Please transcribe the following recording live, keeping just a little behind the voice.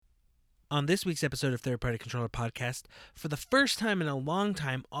On this week's episode of Third Party Controller Podcast, for the first time in a long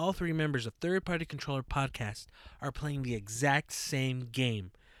time, all three members of Third Party Controller Podcast are playing the exact same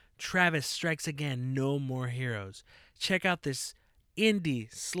game. Travis Strikes Again, No More Heroes. Check out this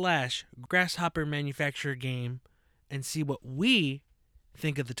indie/grasshopper manufacturer game and see what we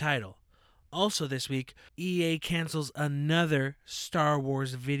think of the title. Also this week, EA cancels another Star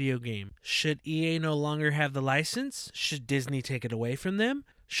Wars video game. Should EA no longer have the license? Should Disney take it away from them?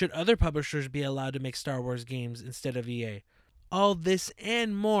 Should other publishers be allowed to make Star Wars games instead of EA? All this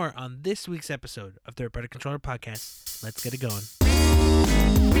and more on this week's episode of Third Party Controller Podcast. Let's get it going.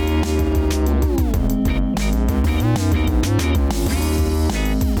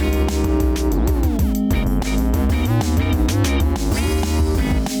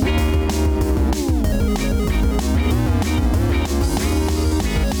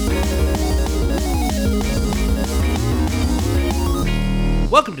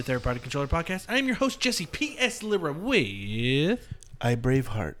 Welcome to Third Party Controller Podcast. I am your host, Jesse P.S. Lira with... I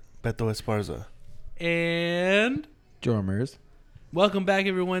Braveheart, Beto Esparza. And... Jormers. Welcome back,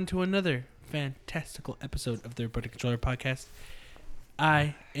 everyone, to another fantastical episode of Third Party Controller Podcast.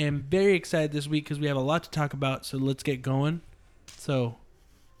 I am very excited this week because we have a lot to talk about, so let's get going. So,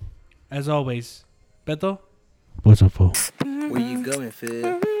 as always, Beto, what's up, fool? Where you going,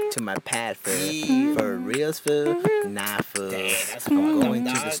 fool? To my pad, fool. For reals, fool? Nah, fool. I'm going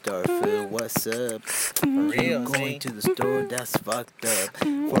to the store, fool. What's up? For reals, going to the store, that's fucked up.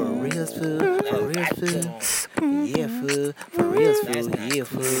 For reals, fool? For reals, fool? Yeah, fool. For reals, fool? Yeah,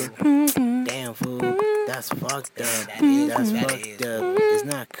 fool. Damn, fool. That's fucked up. That's fucked up. It's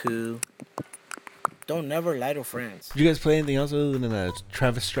not cool. Don't never lie to friends. Did you guys play anything else other than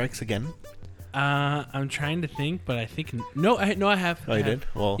Travis Strikes Again? I'm trying to think, but I think I have. Oh, you did?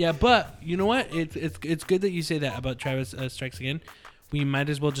 Well, yeah, but you know what? It's good that you say that about Travis Strikes Again. We might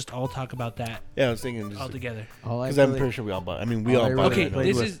as well just all talk about that. Yeah, I was thinking all together. Because I'm pretty sure we all bought. I mean, we all bought. Okay, it.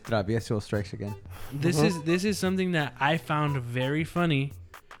 this is Travieso Strikes Again. This is something that I found very funny.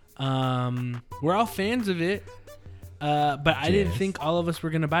 We're all fans of it. But I didn't think all of us were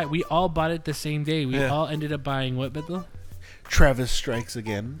gonna buy it. We all bought it the same day. We all ended up buying what, Beto? Travis Strikes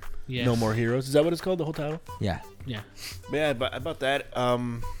Again. Yes. No More Heroes. Is that what it's called? The whole title? Yeah. Yeah. Yeah, I bought that.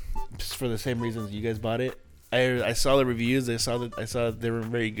 Just for the same reasons you guys bought it. I saw the reviews. I saw that they were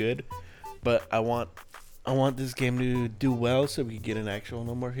very good. But I want this game to do well so we can get an actual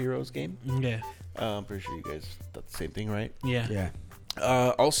No More Heroes game. Yeah. I'm pretty sure you guys thought the same thing, right? Yeah. Yeah.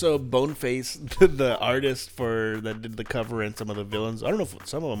 Also, Boneface, the artist that did the cover and some of the villains. I don't know if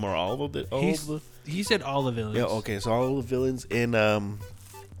some of them are all of the. He said all the villains. Yeah. Okay. So all the villains in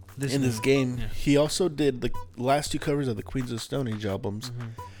this game. Yeah. He also did the last two covers of the Queens of Stone Age albums.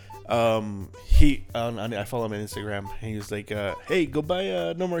 Mm-hmm. I follow him on Instagram. And he was like, "Hey, go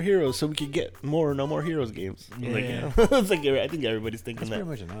buy No More Heroes so we could get more No More Heroes games." Yeah. It's like I think everybody's thinking That's that.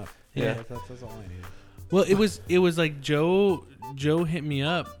 pretty much enough. Yeah. That's all I need. Well, it was like Joe hit me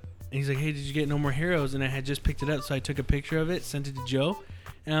up. And he's like, "Hey, did you get No More Heroes?" And I had just picked it up, so I took a picture of it, sent it to Joe,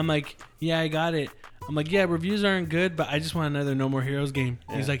 and I'm like, "Yeah, I got it." I'm like, "Yeah, reviews aren't good, but I just want another No More Heroes game."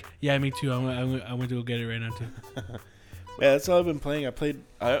 Yeah. He's like, "Yeah, me too. I went to go get it right now too." Yeah, that's all I've been playing.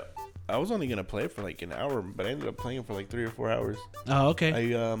 I was only gonna play it for like an hour, but I ended up playing it for like 3 or 4 hours. Oh,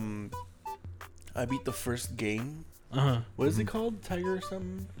 okay. I beat the first game. What is it called? Tiger or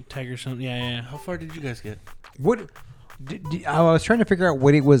something? Tiger something. Yeah. How far did you guys get? What? I was trying to figure out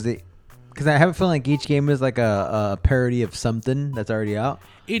what it was. Because I have a feeling like each game is like a parody of something that's already out.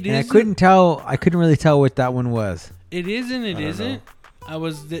 It and is. I couldn't really tell what that one was. It is and it isn't. Know.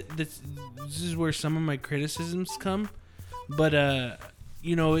 This is where some of my criticisms come, but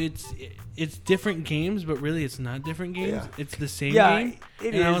it's different games, but really it's not different games. Yeah. It's the same game.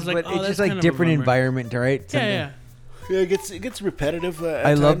 It and is. I was like, but it's just like different environment, right? Something. Yeah. Yeah, it gets repetitive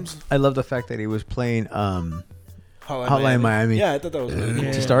at times. I love the fact that he was playing Hotline Miami. Yeah, I thought that was really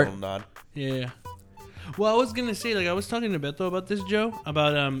cool. To start. Yeah. Well, I was gonna say, like, I was talking to Beto about this, Joe,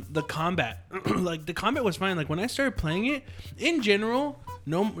 about the combat. Like, the combat was fine. Like, when I started playing it, in general,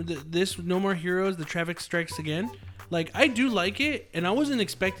 this No More Heroes, the Travis Strikes Again, like, I do like it, and I wasn't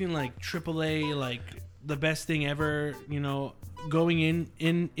expecting like AAA, like the best thing ever, going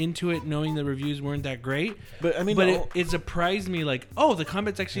into it knowing the reviews weren't that great. But I mean, it surprised me, like, oh, the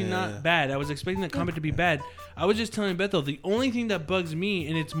combat's actually not bad. I was expecting the combat to be bad. I was just telling Beto, the only thing that bugs me,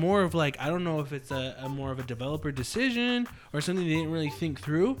 and it's more of like, I don't know if it's a more of a developer decision or something they didn't really think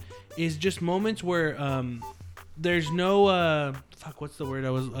through, is just moments where there's no what's the word I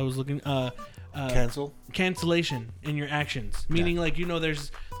was looking cancellation in your actions, meaning like,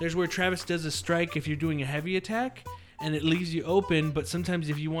 there's where Travis does a strike if you're doing a heavy attack, and it leaves you open. But sometimes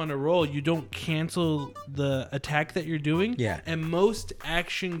if you want to roll, you don't cancel the attack that you're doing. Yeah. And most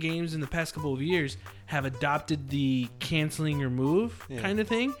action games in the past couple of years have adopted the canceling your move kind of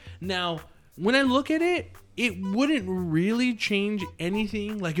thing. Now, when I look at it, it wouldn't really change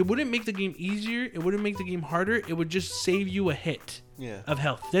anything. Like, it wouldn't make the game easier. It wouldn't make the game harder. It would just save you a hit of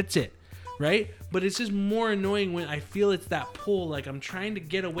health. That's it. Right? But it's just more annoying when I feel it's that pull. Like, I'm trying to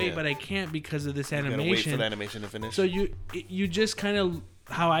get away, but I can't because of this animation. You gotta wait for the animation to finish. So you just kind of,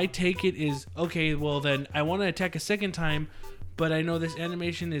 how I take it is, okay, well then I want to attack a second time, but I know this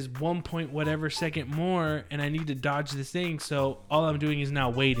animation is 1 point whatever second more, and I need to dodge this thing. So all I'm doing is now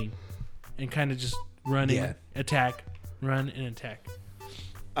waiting and kind of just running, attack, run, and attack.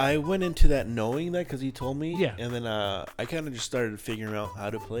 I went into that knowing that because he told me. Yeah. And then I kind of just started figuring out how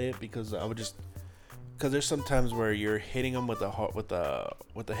to play it because I would just, because there's some times where you're hitting them with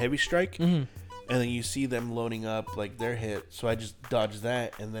the heavy strike, and then you see them loading up like their hit. So I just dodged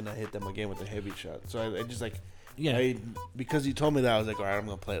that, and then I hit them again with a heavy shot. So I just like, because he told me that, I was like, all right, I'm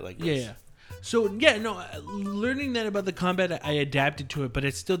gonna play it like this. Yeah. So learning that about the combat, I adapted to it, but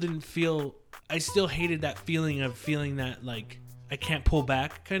it still didn't feel. I still hated that feeling of feeling that like I can't pull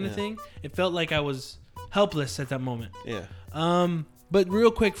back kind of thing. It felt like I was helpless at that moment. Yeah. But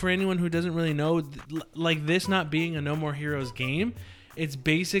real quick, for anyone who doesn't really know, like this not being a No More Heroes game, it's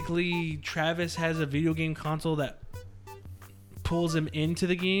basically Travis has a video game console that pulls him into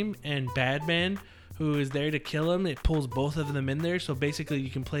the game, and Badman, who is there to kill him, it pulls both of them in there. So basically, you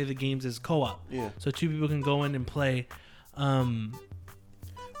can play the games as co-op. Yeah. So two people can go in and play.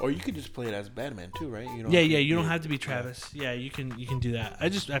 Or you could just play it as Batman too, right? You don't have to be Travis. Yeah, you can do that. I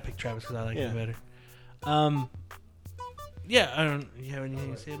picked Travis because I like it better. I don't. You have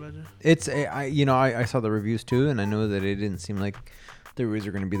anything to say about it? It's I saw the reviews too, and I know that it didn't seem like the reviews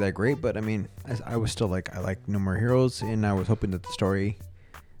are going to be that great. But I mean, I was still like, I like No More Heroes, and I was hoping that the story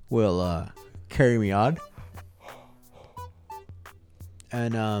will carry me on.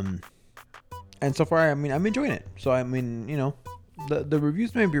 And so far, I mean, I'm enjoying it. So I mean, the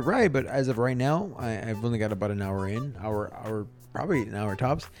reviews may be right, but as of right now, I've only got about an hour in, probably an hour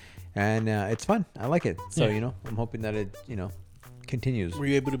tops, and it's fun. I like it. So I'm hoping that it continues. Were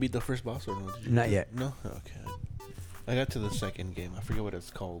you able to beat the first boss or no? Not yet. No. Okay. I got to the second game. I forget what it's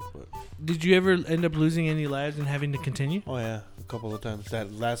called, but did you ever end up losing any lives and having to continue? Oh yeah, a couple of times.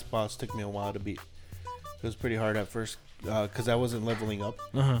 That last boss took me a while to beat. It was pretty hard at first because I wasn't leveling up.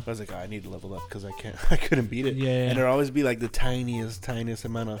 I was like, I need to level up because I couldn't beat it. Yeah. And there'd always be like the tiniest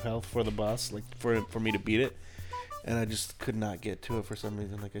amount of health for the boss, like for me to beat it. And I just could not get to it for some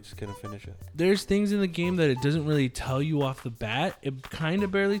reason. Like I just couldn't finish it. There's things in the game that it doesn't really tell you off the bat. It kind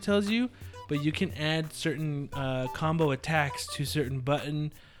of barely tells you, but you can add certain combo attacks to certain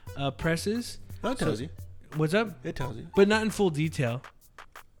button presses. No, it tells you. What's up? It tells you. But not in full detail.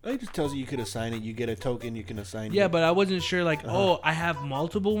 It just tells you could assign it. You get a token, you can assign it. Yeah, but I wasn't sure, like, I have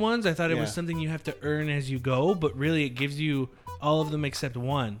multiple ones. I thought it was something you have to earn as you go, but really it gives you all of them except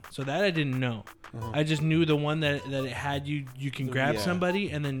one. So that I didn't know. I just knew the one that it had you can grab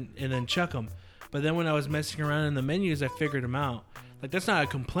somebody and then chuck them. But then when I was messing around in the menus, I figured them out. Like, that's not a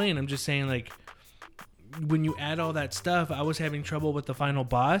complaint. I'm just saying, like, when you add all that stuff, I was having trouble with the final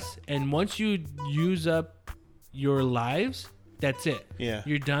boss. And once you use up your lives, that's it. Yeah.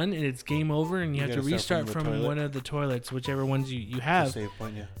 You're done, and it's game over, and you have to restart from one of the toilets, whichever ones you have. Save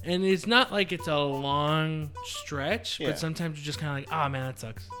point, yeah. And it's not like it's a long stretch, but sometimes you're just kind of like, oh, man, that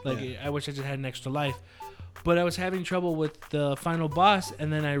sucks. Like, I wish I just had an extra life. But I was having trouble with the final boss,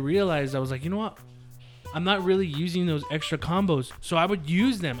 and then I realized, I was like, you know what? I'm not really using those extra combos. So I would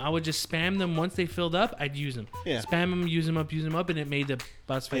use them. I would just spam them. Once they filled up, I'd use them. Yeah. Spam them, use them up, and it made the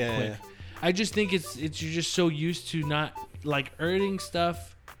boss fight quick. Yeah. I just think it's you're just so used to not like earning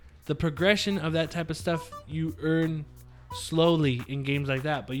stuff. The progression of that type of stuff you earn slowly in games like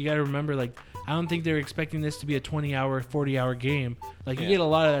that. But you got to remember, like, I don't think they're expecting this to be a 20-hour, 40-hour game. Like, you get a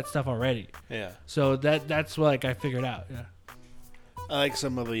lot of that stuff already. Yeah. So that's what, like, I figured out. Yeah. I like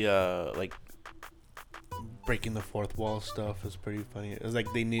some of the like breaking the fourth wall stuff is pretty funny. It was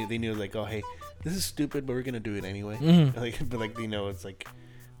like they knew like, oh hey, this is stupid, but we're gonna do it anyway. Like they know it's like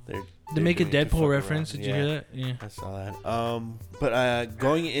they make a Deadpool reference. Did you hear that? Yeah, I saw that. But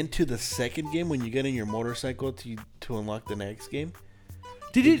going into the second game, when you get in your motorcycle to unlock the next game,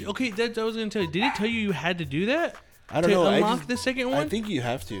 did it? Okay, that I was gonna tell you. Did it tell you had to do that? I don't know. Unlock the second one? I think you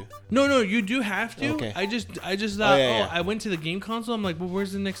have to. No, you do have to. Okay. I just thought, I went to the game console. I'm like, well,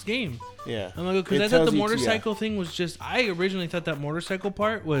 where's the next game? Yeah. I'm like, because I thought the motorcycle thing was just. I originally thought that motorcycle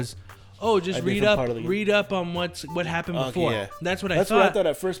part was, oh, just a read different up, part of the game. read up on what happened Okay, before. yeah. That's what I That's thought. what I thought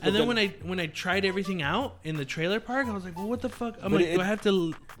at first. But And then when I tried everything out in the trailer park, I was like, well, what the fuck? I'm But like, do I have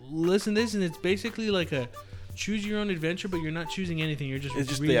to listen to this? And it's basically like a choose your own adventure, but you're not choosing anything. You're just, It's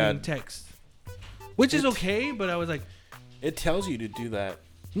just reading text, which is okay. But I was like, it tells you to do that.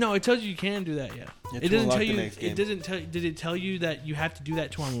 no, it tells you can do that. Yeah, Yeah, it to doesn't unlock tell the you. next game. It doesn't tell. Did it tell you that you have to do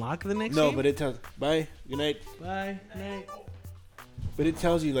that to unlock the next No, game? but it tells. Bye. Good night. Bye. Night. But it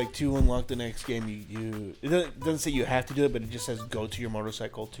tells you like to unlock the next game. You it doesn't say you have to do it, but it just says go to your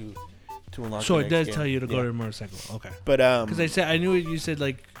motorcycle to unlock. So the it next does game. tell you to go Yeah. to your motorcycle. Okay. But Because I knew you said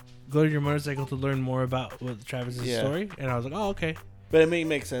like go to your motorcycle to learn more about Travis's Yeah. story, and I was like, oh, okay. But it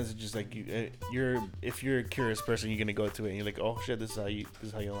makes sense. It's just like if you're a curious person, you're gonna go to it and you're like, oh shit, this is how you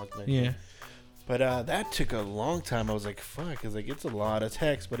unlock the next Yeah. game. But that took a long time. I was like, fuck, it's like it's a lot of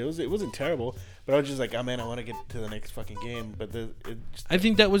text, but it wasn't terrible. But I was just like, oh man, I want to get to the next fucking game. But I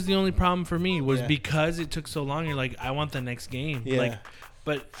think that was the only problem for me was Yeah. because it took so long. You're like, I want the next game. Yeah. Like,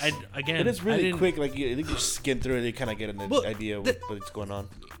 but and it's I really didn't- quick. Like you just skim through it, you kind of get an Well, idea of what's going on.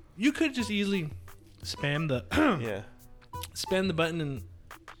 You could just easily spam the Yeah. spam the button and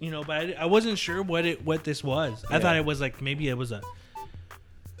but I wasn't sure what this was. I Yeah. thought it was like maybe it was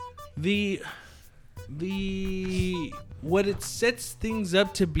the what it sets things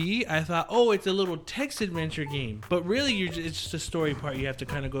up to be. I thought, oh, it's a little text adventure game, but really it's just a story part you have to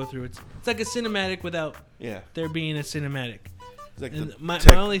kind of go through. It's like a cinematic without Yeah. there being a cinematic. It's like And the my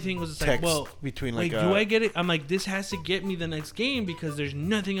tech- only thing was just like, text well, between like, like do I get it? I'm like, this has to get me the next game because there's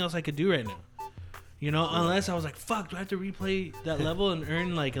nothing else I could do right now. Unless I was like, fuck, do I have to replay that level and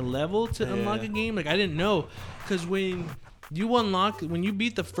earn like a level to unlock Yeah. a game? Like, I didn't know. Because when you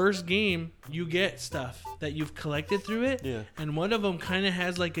beat the first game, you get stuff that you've collected through it. Yeah. And one of them kind of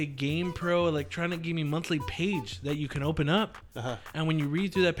has like a Game Pro Electronic Gaming monthly page that you can open up. Uh-huh. And when you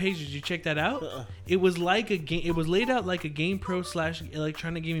read through that page, did you check that out? Uh-uh. It was like a game. It was laid out like a Game Pro /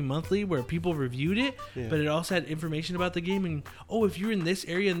 Electronic Gaming Monthly, where people reviewed it, Yeah. but it also had information about the game. And if you're in this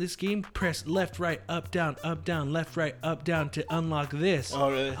area in this game, press left, right, up, down, left, right, up, down to unlock this.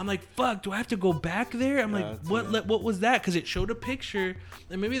 Oh, really? I'm like, fuck. Do I have to go back there? I'm like, that's what? weird. What was that? Because it showed a picture,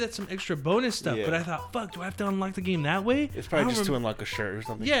 and maybe that's some extra bonus stuff. Yeah. But I thought, fuck. Do I have to unlock the game that way? It's I probably don't just to rem- unlock a shirt or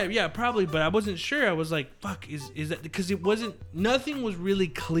something. Yeah, probably, but I wasn't sure. I was like, "Fuck, is that?" Because nothing was really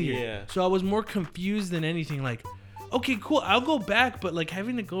clear. Yeah. So I was more confused than anything. Like, okay, cool, I'll go back, but like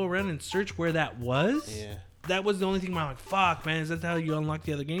having to go around and search where that was. Yeah. That was the only thing where I'm like, "Fuck, man, is that how you unlock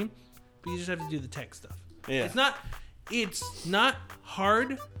the other game?" But you just have to do the tech stuff. Yeah. It's not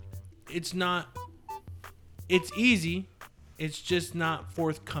hard. It's easy. It's just not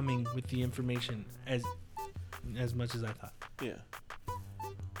forthcoming with the information as much as I thought. Yeah.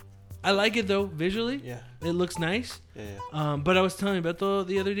 I like it though visually. Yeah. It looks nice. Yeah. But I was telling Beto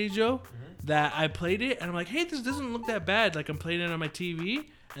the other day, Joe, that I played it and I'm like, hey, this doesn't look that bad. Like I'm playing it on my TV,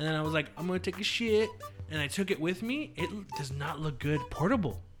 and then I was like, I'm gonna take a shit, and I took it with me. It does not look good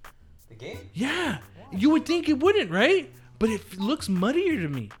portable. The game? Yeah, you would think it wouldn't, right? But it looks muddier to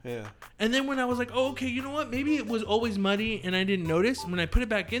me. Yeah. And then when I was like, oh, okay, you know what? Maybe it was always muddy and I didn't notice. When I put it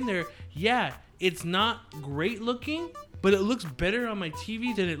back in there, yeah, it's not great looking, but it looks better on my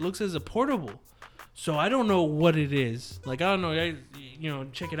TV than it looks as a portable. So I don't know what it is. Like, I don't know.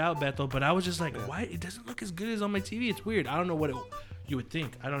 Check it out, Beto. But I was just like, why? It doesn't look as good as on my TV. It's weird. I don't know what you would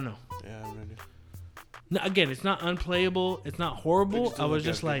think. I don't know. Yeah. I'm ready. No, again, it's not unplayable. It's not horrible. just I was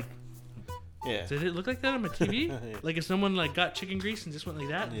doesn't just look like, Yeah. did it look like that on my TV? Yeah. Like if someone like got chicken grease and just went like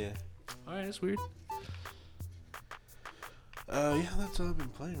that? Yeah. All right, that's weird. Yeah, that's all I've been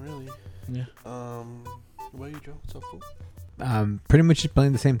playing really. Yeah. What about you, Joe? What's up, fool? Pretty much just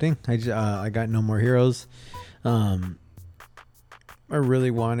playing the same thing. I got No More Heroes. I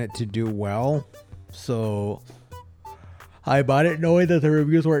really want it to do well, so I bought it knowing that the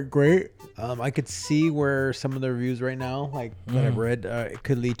reviews weren't great. I could see where some of the reviews right now, like that I've read, it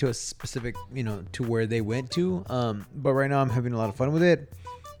could lead to a specific, to where they went to. But right now I'm having a lot of fun with it.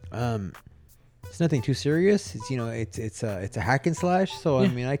 It's nothing too serious. It's it's a hack and slash. So Yeah.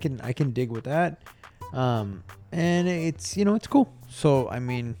 I mean, I can dig with that. And it's it's cool. So I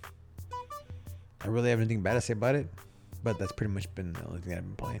mean, I really have anything bad to say about it, but that's pretty much been the only thing I've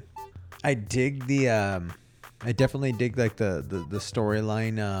been playing. I dig I definitely dig like the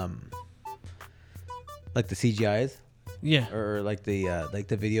storyline, like the CGIs Yeah. or like the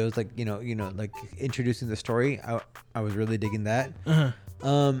videos, like like introducing the story. I was really digging that.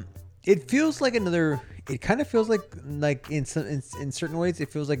 Uh-huh. It feels like it kind of feels like in certain ways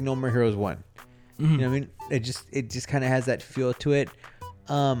it feels like No More Heroes 1. You know what I mean? It just kind of has that feel to it.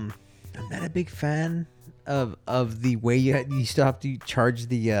 I'm not a big fan of the way you still have to charge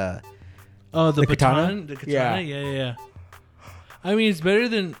the Oh, the katana? baton, the katana. Yeah. I mean, it's better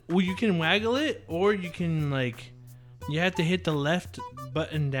than you can waggle it, or you can you have to hit the left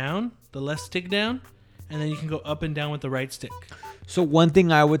button down, the left stick down, and then you can go up and down with the right stick. So one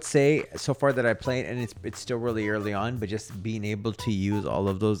thing I would say so far that I played, and it's still really early on, but just being able to use all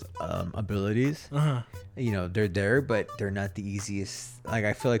of those abilities, they're there, but they're not the easiest. Like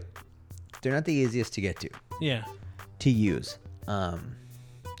I feel like they're not the easiest to get to. Yeah. To use.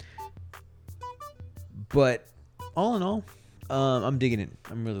 But all in all, I'm digging it.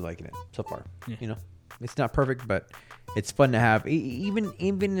 I'm really liking it so far. Yeah. It's not perfect, but it's fun to have. Even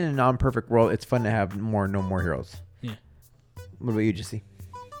in a non-perfect world, it's fun to have No More Heroes. Yeah. What about you, Jesse?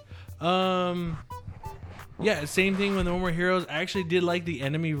 Yeah, same thing with No More Heroes. I actually did like the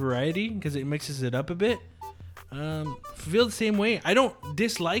enemy variety because it mixes it up a bit. Feel the same way. I don't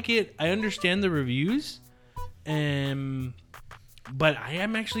dislike it. I understand the reviews, but I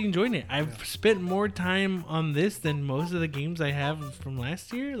am actually enjoying it. I've spent more time on this than most of the games I have from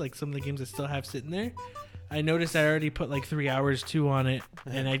last year. Like some of the games I still have sitting there. I noticed I already put 3 hours too on it,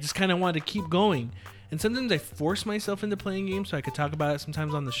 and I just kind of wanted to keep going. And sometimes I force myself into playing games so I could talk about it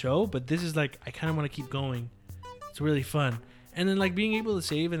sometimes on the show, but this is I kind of want to keep going. It's really fun. And then being able to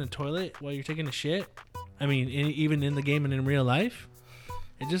save in a toilet while you're taking a shit. I mean, even in the game and in real life,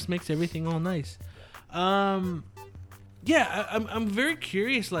 it just makes everything all nice. Yeah, I'm very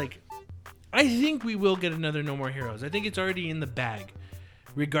curious. I think we will get another No More Heroes. I think it's already in the bag.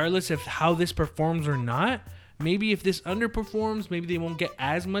 Regardless of how this performs or not, maybe if this underperforms, maybe they won't get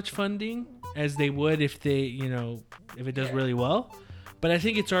as much funding as they would if they, if it does really well. But I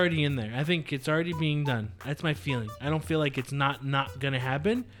think it's already in there. I think it's already being done. That's my feeling. I don't feel like it's not going to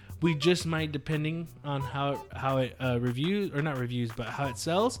happen. We just might, depending on how it reviews, or not reviews, but how it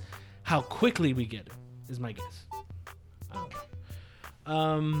sells, how quickly we get it is my guess. I don't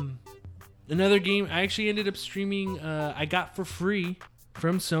know. Another game I actually ended up streaming, I got for free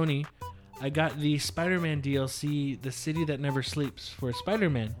from Sony. I got the Spider-Man DLC, The City That Never Sleeps, for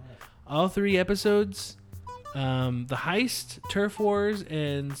Spider-Man. All 3 episodes, The Heist, Turf Wars,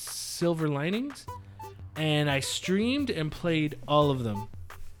 and Silver Linings. And I streamed and played all of them.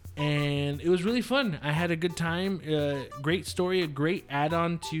 And it was really fun. I had a good time. Great story, a great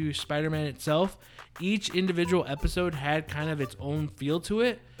add-on to Spider-Man itself. Each individual episode had kind of its own feel to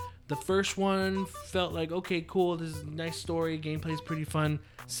it. The first one felt like, okay, cool, this is a nice story, gameplay is pretty fun.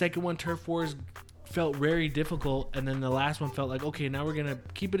 Second one, Turf Wars, felt very difficult. And then the last one felt like, okay, now we're going to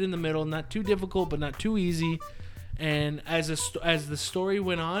keep it in the middle, not too difficult, but not too easy. And as the story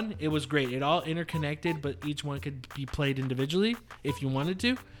went on, it was great. It all interconnected, but each one could be played individually if you wanted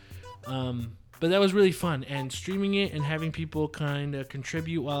to. But that was really fun. And streaming it and having people kind of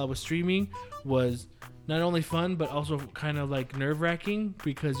contribute while I was streaming was not only fun, but also kind of nerve-wracking,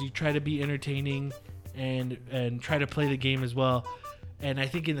 because you try to be entertaining and try to play the game as well. And I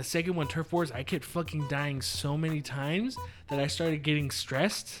think in the second one, Turf Wars, I kept fucking dying so many times that I started getting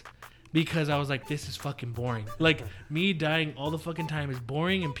stressed, because I was like, this is fucking boring. Me dying all the fucking time is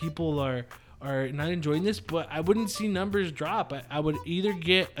boring, and people are not enjoying this. But I wouldn't see numbers drop. I would either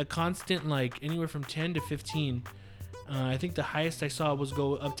get a constant anywhere from 10 to 15. I think the highest I saw was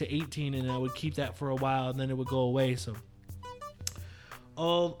go up to 18, and I would keep that for a while, and then it would go away. So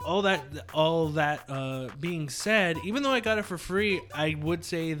all that being said, even though I got it for free, I would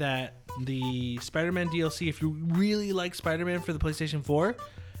say that the Spider-Man DLC, if you really like Spider-Man for the PlayStation 4,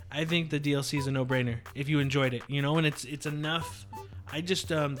 I think the DLC is a no-brainer if you enjoyed it, and it's enough. I just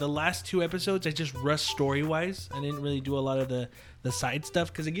the last 2 episodes I just rushed story-wise. I didn't really do a lot of the side stuff,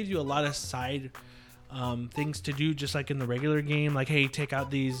 because it gives you a lot of side things to do, just like in the regular game. Hey, take out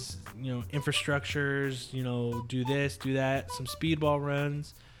these infrastructures, do this, do that, some speedball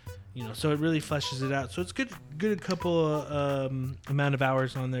runs, so it really fleshes it out. So it's good couple amount of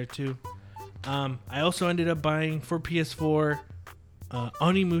hours on there too. I also ended up buying for PS4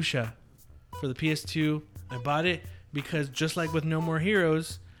 Onimusha for the PS2. I bought it because, just like with No More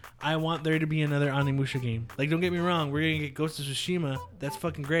Heroes, I want there to be another Onimusha game. Don't get me wrong, we're gonna get Ghost of Tsushima. That's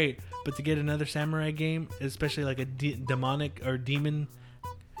fucking great. But to get another samurai game, especially a demonic or demon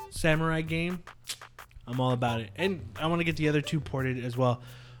samurai game, I'm all about it. And I want to get the other 2 ported as well.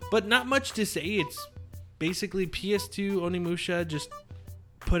 But not much to say. It's basically PS2 Onimusha, just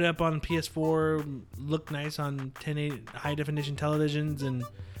put up on PS4, look nice on 1080 high definition televisions, and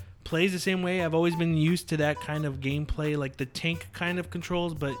plays the same way. I've always been used to that kind of gameplay, the tank kind of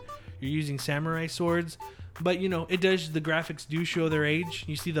controls, but you're using samurai swords. But it does, the graphics do show their age.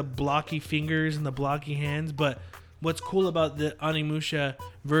 You see the blocky fingers and the blocky hands. But what's cool about the Onimusha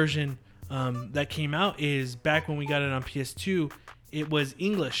version that came out is, back when we got it on PS2, it was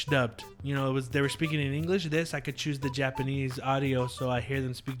English dubbed. You know, they were speaking in English. This, I could choose the Japanese audio, so I hear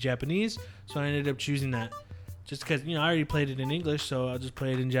them speak Japanese. So I ended up choosing that. Just because, you know, I already played it in English, so I'll just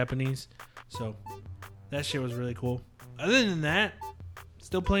play it in Japanese. So that shit was really cool. Other than that,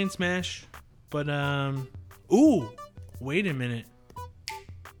 still playing Smash. But, ooh, wait a minute.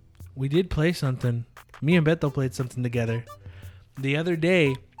 We did play something. Me and Beto played something together. The other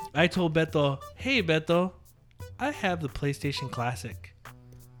day, I told Beto, hey, Beto, I have the PlayStation Classic.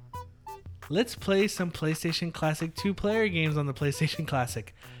 Let's play some PlayStation Classic 2-player games on the PlayStation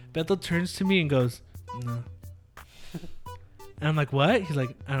Classic. Beto turns to me and goes, no. And I'm like, what? He's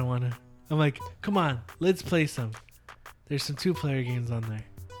like, I don't want to. I'm like, come on, let's play some. There's some 2-player games on there.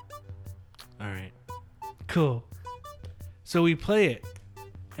 All right. Cool. So we play it.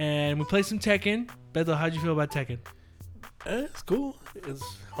 And we play some Tekken. Beto, how'd you feel about Tekken? It's cool. It's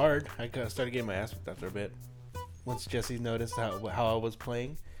hard. I started getting my ass whipped after a bit. Once Jesse noticed how I was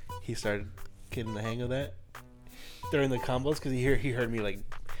playing, he started getting the hang of that during the combos because he heard me like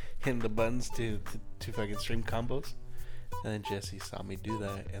hitting the buttons to fucking stream combos. And then Jesse saw me do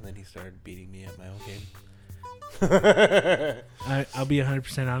that, and then he started beating me at my own game. I'll be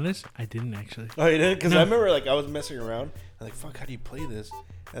 100% honest. I didn't actually. Oh, you didn't? Because No. I remember like I was messing around. I'm like, fuck, how do you play this?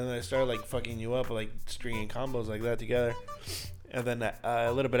 And then I started like fucking you up, like stringing combos like that together. And then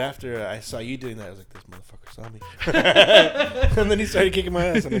a little bit after I saw you doing that, I was like, this motherfucker saw me. And then he started kicking my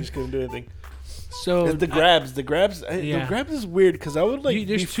ass, and I just couldn't do anything. So It's the grabs is weird because I would like.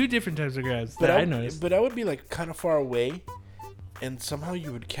 there's two different types of grabs but that I noticed. But I would be like kind of far away, and somehow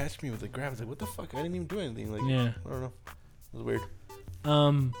you would catch me with the grabs. Like, what the fuck? I didn't even do anything. Like, Yeah. I don't know. It was weird.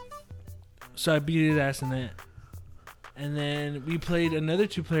 So I beat his ass in that. And then we played another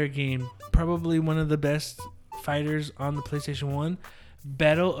 2-player game, probably one of the best fighters on the PlayStation 1,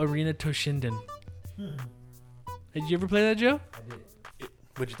 Battle Arena Toshinden. Did you ever play that, Joe?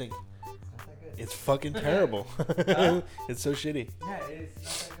 What'd you think? It's fucking terrible. It's so shitty.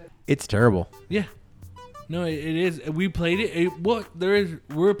 It's terrible. Yeah. No, it is. We played it.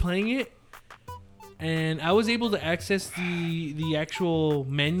 We're playing it, and I was able to access the actual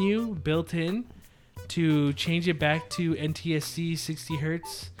menu built in to change it back to NTSC 60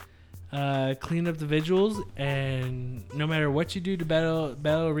 hertz, clean up the visuals, and no matter what you do to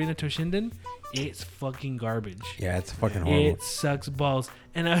Battle Arena Toshinden, it's fucking garbage. Yeah, it's fucking horrible. It sucks balls.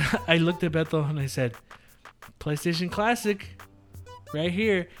 And I looked at Bethel and I said, PlayStation Classic, right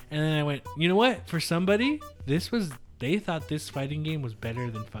here. And then I went, you know what? For somebody, they thought this fighting game was better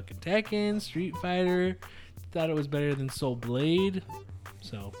than fucking Tekken, Street Fighter. Thought it was better than Soul Blade.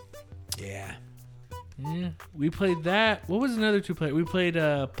 So, Yeah. yeah, we played that. What was another 2-player? We played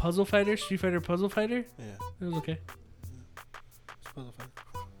Puzzle Fighter, Street Fighter Puzzle Fighter. Yeah. It was okay. Puzzle Fighter.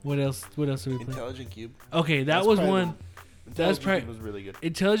 What else did we play? Intelligent Cube. Okay, That's that was probably one. That was Intelligent probably Cube was really good.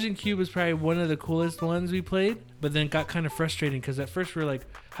 Intelligent Cube was probably one of the coolest ones we played, but then got kind of frustrating because at first we were like,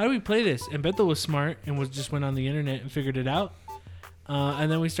 how do we play this? And Bethel was smart and just went on the internet and figured it out.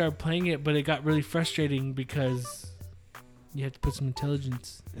 And then we started playing it, but it got really frustrating because you had to put some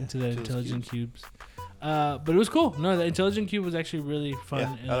intelligence into the to those intelligent cubes. But it was cool. No, the Intelligent Cube was actually really fun.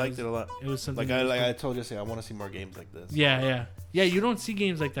 Yeah, and I liked it a lot. It was something. Like that was cool. I told Jesse, I want to see more games like this. Yeah. You don't see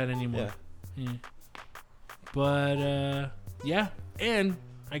games like that anymore. Yeah. Yeah. But yeah, and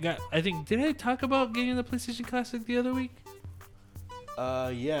did I talk about getting the PlayStation Classic the other week?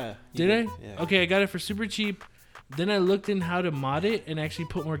 Yeah. Did I? Yeah. Okay, I got it for super cheap. Then I looked in how to mod it and actually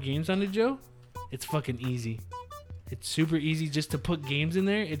put more games on it, Joe. It's fucking easy. It's super easy just to put games in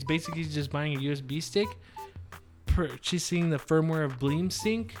there. It's basically just buying a USB stick, purchasing the firmware of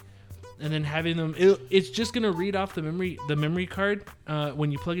BleemSync, and then having them. It's just gonna read off the memory card.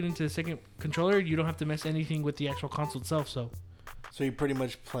 When you plug it into the second controller, you don't have to mess anything with the actual console itself. So you're pretty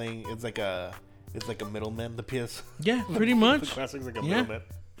much playing. It's like a middleman. The PS. yeah, pretty The much. Classic's like a Yeah. middleman.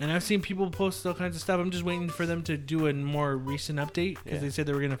 And I've seen people post all kinds of stuff. I'm just waiting for them to do a more recent update because Yeah. they said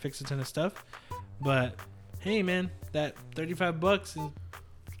they were gonna fix a ton of stuff. But hey, man, that $35 is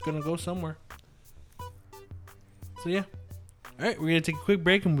gonna go somewhere. So yeah. All right, we're gonna take a quick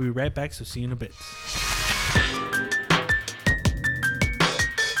break and we'll be right back. So see you in a bit.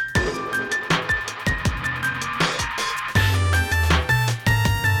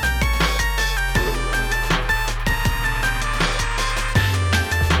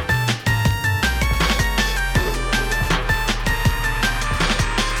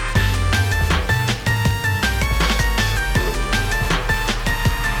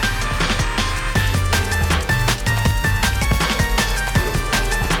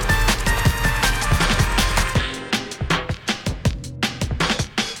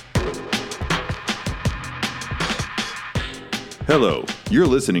 Hello, you're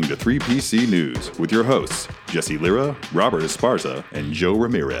listening to 3PC News with your hosts, Jesse Lira, Robert Esparza, and Joe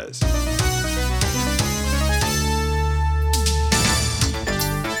Ramirez.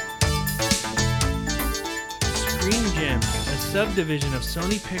 Screen Gems, a subdivision of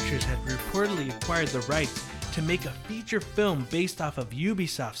Sony Pictures, had reportedly acquired the rights to make a feature film based off of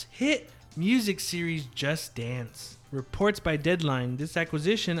Ubisoft's hit music series Just Dance. Reports by Deadline, this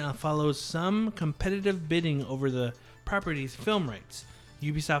acquisition follows some competitive bidding over the property's film rights.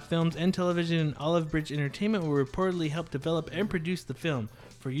 Ubisoft Films and Television and Olive Bridge Entertainment will reportedly help develop and produce the film.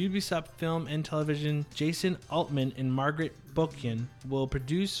 For Ubisoft Film and Television, Jason Altman and Margaret Bokian will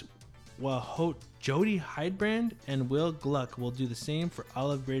produce, while Jody Heidbrand and Will Gluck will do the same for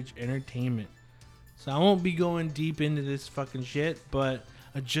Olive Bridge Entertainment. So I won't be going deep into this fucking shit, but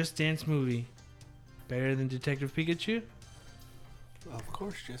a Just Dance movie. Better than Detective Pikachu? Of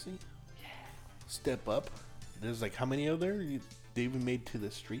course, Jesse. Yeah. Step up. There's like how many of there? They even made To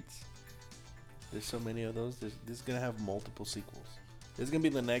the Streets. There's so many of those. This is gonna have multiple sequels. This is gonna be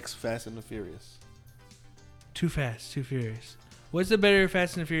the next Fast and the Furious. Too Fast, Too Furious. What's the better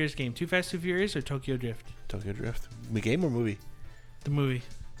Fast and the Furious game? Too Fast, Too Furious or Tokyo Drift? Tokyo Drift. The game or movie? The movie.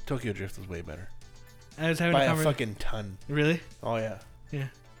 Tokyo Drift was way better. I was having By a a fucking ton. Really? Oh yeah. Yeah.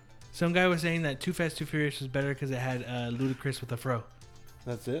 Some guy was saying that Too Fast, Too Furious was better because it had Ludacris with a fro.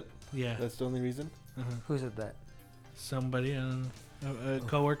 That's it? Yeah. That's the only reason? Uh-huh. Who said that? Somebody, I don't know, a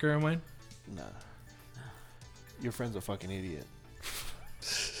coworker of mine. Nah. Your friend's a fucking idiot.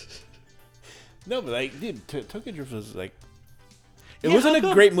 No, but like, dude, Tokyo Drift was like, it Yeah, wasn't how a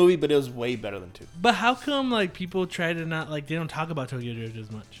come- great movie, but it was way better than 2. But how come like people try to not like they don't talk about Tokyo Drift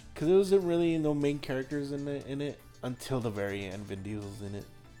as much? Because there wasn't really no main characters in it until the very end. Vin Diesel's in it.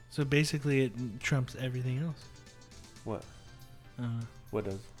 So basically, it trumps everything else. What? Uh, What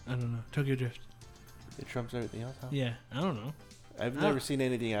does? I don't know. Tokyo Drift. It trumps everything else? Huh? Yeah, I don't know. I've I- never seen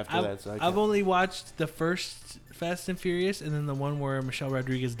anything after that, so I I've can't- only watched the first Fast and Furious and then the one where Michelle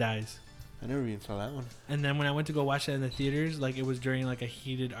Rodriguez dies. I never even saw that one. And then when I went to go watch that in the theaters, like it was during like a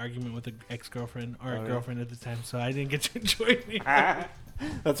heated argument with an ex-girlfriend or a yeah? girlfriend at the time, so I didn't get to enjoy it.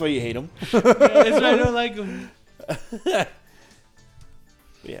 That's why you hate him. Yeah, that's why I don't like them.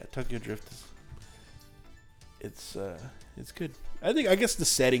 Yeah, Tokyo Drift it's good. I guess the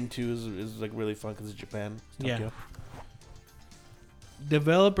setting too is like really fun because it's Japan. It's Yeah. Tokyo.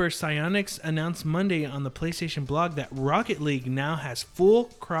 Developer Psyonix announced Monday on the PlayStation blog that Rocket League now has full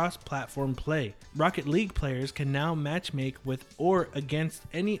cross-platform play. Rocket League players can now matchmake with or against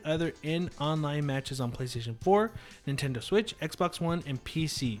any other in-online matches on PlayStation 4, Nintendo Switch, Xbox One, and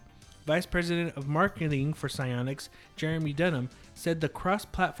PC. Vice President of Marketing for Psyonix, Jeremy Dunham, said the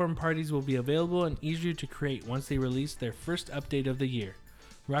cross-platform parties will be available and easier to create once they release their first update of the year.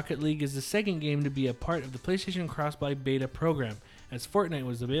 Rocket League is the second game to be a part of the PlayStation Crossplay beta program, as Fortnite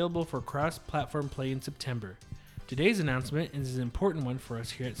was available for cross-platform play in September. Today's announcement is an important one for us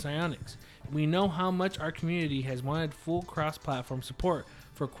here at Psyonix. We know how much our community has wanted full cross-platform support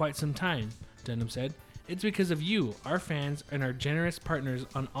for quite some time, Dunham said. It's because of you, our fans, and our generous partners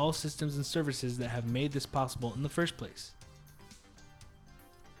on all systems and services that have made this possible in the first place.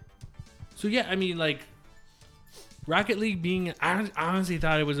 So yeah, I mean, like, Rocket League being... I honestly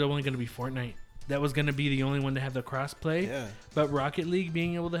thought it was only going to be Fortnite that was going to be the only one to have the crossplay. Yeah. But Rocket League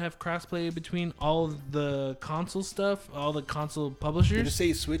being able to have crossplay between all of the console stuff, all the console Did you publishers.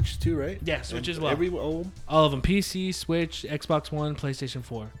 say Switch too, right? Yeah, Switch as well. All All of them. PC, Switch, Xbox One, PlayStation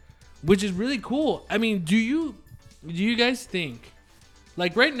 4. Which is really cool. I mean, do you guys think...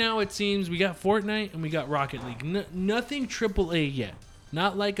 Like, right now, it seems we got Fortnite and we got Rocket League. Nothing AAA yet.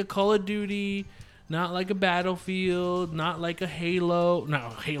 Not like a Call of Duty... Not like a Battlefield, not like a Halo. No,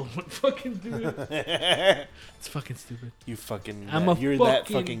 Halo, what fucking dude? It's fucking stupid. You fucking... You're that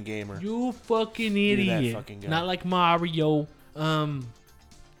fucking gamer. You fucking You're idiot. that fucking guy. Not like Mario. You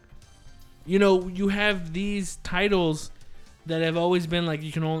know, you have these titles that have always been like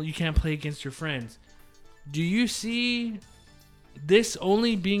you can't play against your friends. Do you see this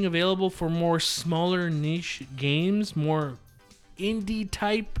only being available for more smaller niche games, more indie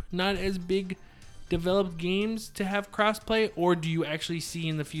type, not as big developed games to have crossplay, or do you actually see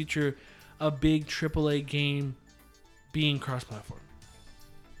in the future a big AAA game being cross-platform?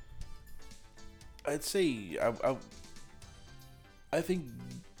 I'd say I think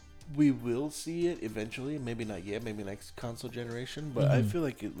we will see it eventually. Maybe not yet. Maybe next console generation. But I feel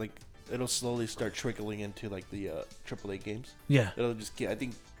like it'll slowly start trickling into like the AAA games. Yeah. It'll just get. I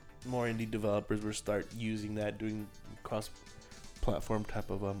think more indie developers will start using that, doing cross-platform type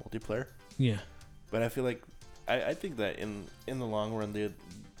of multiplayer. Yeah. But I feel like I think that in the long run,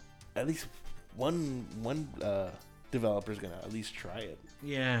 at least one developer's gonna at least try it.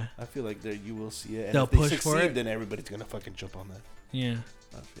 Yeah. I feel like that you will see it. And They'll if they push succeed, for it. then everybody's gonna fucking jump on that. Yeah.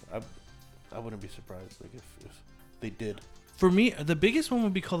 I wouldn't be surprised like if they did. For me, the biggest one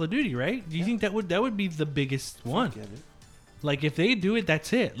would be Call of Duty, right? Do you think that would be the biggest one? Yeah, dude. Like if they do it,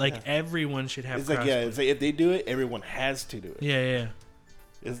 that's it. Like Yeah. everyone should have. It's like it's like if they do it, everyone has to do it. Yeah.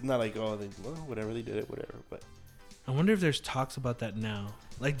 It's not like whatever they did it, whatever. But I wonder if there's talks about that now.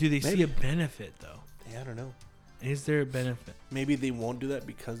 Like, do they see Maybe. a benefit though? yeah, I don't know. Is there a benefit? Maybe they won't do that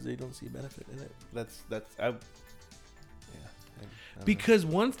because they don't see a benefit in it. I don't know. Because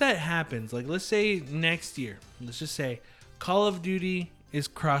once that happens, like let's say next year, let's just say Call of Duty is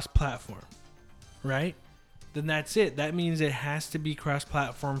cross-platform, right? Then that's it. That means it has to be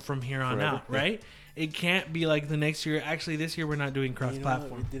cross-platform from here on Forever, out, yeah. right? It can't be like the next year. Actually, this year we're not doing You know what?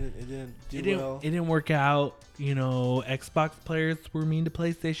 cross-platform. It didn't do well. It didn't work out. You know, Xbox players were mean to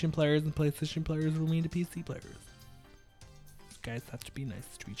PlayStation players, and PlayStation players were mean to PC players. Guys have to be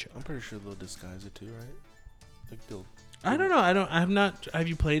nice to each I'm other. pretty sure they'll disguise it too, right? Like they'll. I don't know. I have not. Have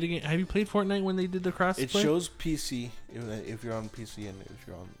you played again? Have you played Fortnite when they did the cross? It shows PC if you're on PC and if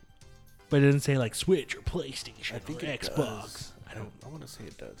you're on. But it doesn't say like Switch or PlayStation I think or it Xbox. does. I want to say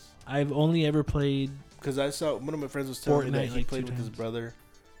it does. I've only ever played. Because I saw one of my friends was telling me that Fortnite, he like, played 2 with his times. brother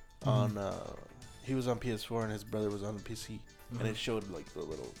Mhm. on. He was on PS4 and his brother was on the PC, and it showed like the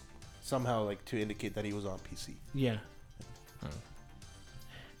little somehow like to indicate that he was on PC. Yeah.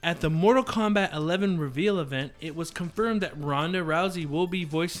 At the Mortal Kombat 11 reveal event, it was confirmed that Ronda Rousey will be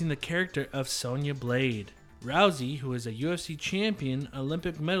voicing the character of Sonya Blade. Rousey, who is a UFC champion,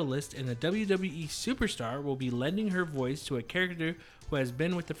 Olympic medalist, and a WWE superstar, will be lending her voice to a character who has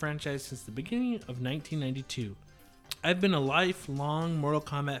been with the franchise since the beginning of 1992. I've been a lifelong Mortal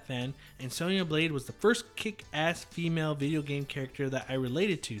Kombat fan, and Sonya Blade was the first kick-ass female video game character that I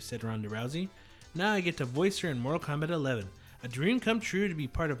related to, said Ronda Rousey. Now I get to voice her in Mortal Kombat 11. A dream come true to be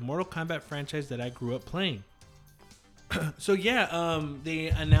part of Mortal Kombat franchise that I grew up playing. So yeah, they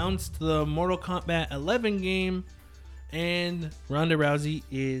announced the Mortal Kombat 11 game, and Ronda Rousey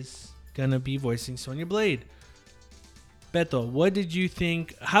is gonna be voicing Sonya Blade. Beto, what did you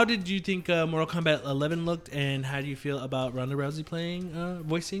think? How did you think Mortal Kombat 11 looked, and how do you feel about Ronda Rousey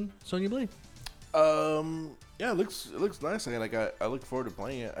voicing Sonya Blade? Yeah, it looks nice. I look forward to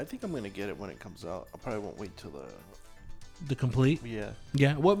playing it. I think I'm gonna get it when it comes out. I probably won't wait till The complete? yeah.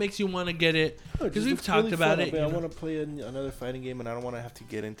 Yeah. What makes you want to get it? Because we've talked about it. I want to play another fighting game, and I don't want to have to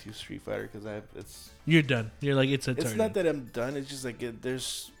get into Street Fighter because You're done. You're like it's It's not that I'm done. It's just like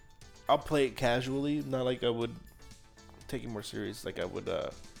I'll play it casually, not like I would take it more serious, like I would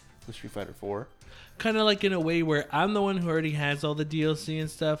with Street Fighter 4. Kind of like in a way where I'm the one who already has all the DLC and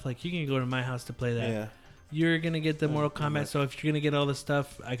stuff. Like you can go to my house to play that. Yeah, You're gonna get the Mortal pretty Kombat, much. so if you're gonna get all the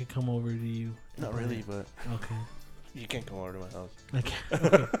stuff, I could come over to you. not really, but Okay. you can't come over to my house.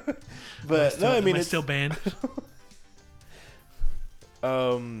 Okay. But no, I mean Am it's still banned.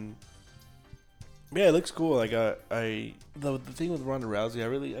 Yeah, it looks cool. Like the thing with Ronda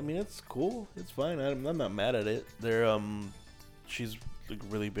Rousey, it's cool. It's fine. I'm not mad at it. She's like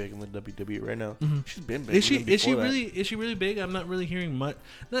really big in the WWE right now. Mhm. She's been big. Is she before that. really big? I'm not really hearing much.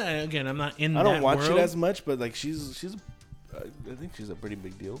 No, again, I'm not in. I don't that watch world. it as much, but like she's I think she's a pretty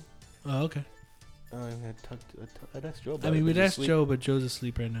big deal. Oh, okay. I'd ask Joe about I mean, it, we'd but he's ask asleep. Joe, but Joe's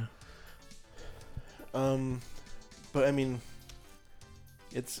asleep right now. But I mean,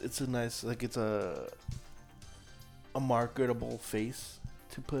 it's a nice, like, it's a marketable face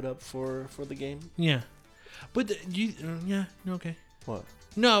to put up for the game. Yeah, but okay. What?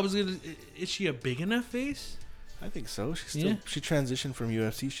 No, I was gonna. Is she a big enough face? I think so. Yeah. She transitioned from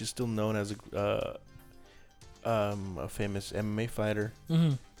UFC. She's still known as a famous MMA fighter,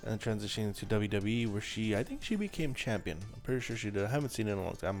 Mm-hmm. and transitioning into WWE, where I think she became champion. I'm pretty sure she did. I haven't seen it in a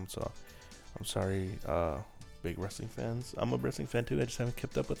long time, so I'm sorry, big wrestling fans. I'm a wrestling fan too. I just haven't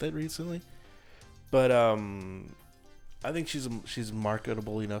kept up with it recently. But I think she's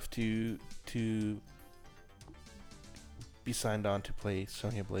marketable enough to be signed on to play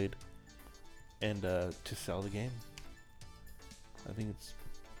Sonya Blade and to sell the game. I think it's.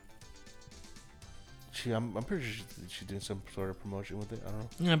 I'm pretty sure she's doing some sort of promotion with it. I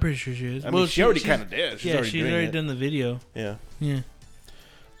don't know. I'm pretty sure she is. I mean, she already kind of did. She's already doing done the video. it. Yeah. Yeah.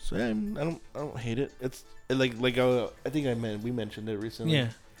 So yeah, I don't hate it. It's like I think we mentioned it recently. Yeah.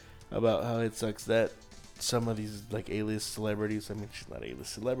 About how it sucks that some of these like A-list celebrities. I mean, she's not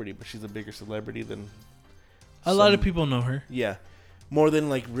A-list celebrity, but she's a bigger celebrity than A lot of some- people know her. Yeah, more than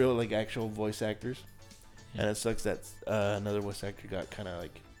like real like actual voice actors. Yeah. And it sucks that another voice actor got kind of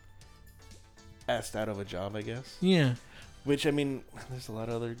like asked out of a job, I guess. Yeah. Which, I mean, there's a lot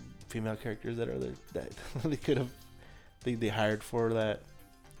of other female characters that are there that they could have they hired for that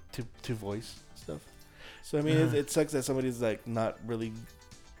to voice stuff. So I mean, it sucks that somebody's like not really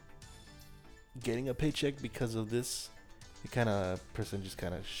getting a paycheck because of this. Person just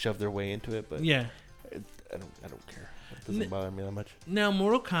kind of shoved their way into it, but Yeah. I don't care. It doesn't bother me that much. Now,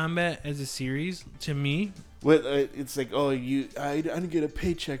 Mortal Kombat as a series, to me, But it's like, I didn't get a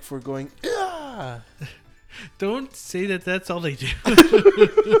paycheck for going. Ah! don't say that that's all they do.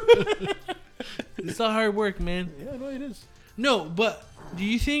 It's all hard work, man. Yeah, no, it is. No, but do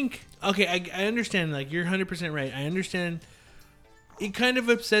you think... Okay, I understand. Like, you're 100% right. I understand. It kind of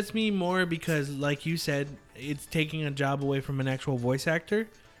upsets me more because, like you said, it's taking a job away from an actual voice actor.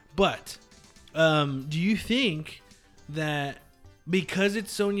 But do you think that because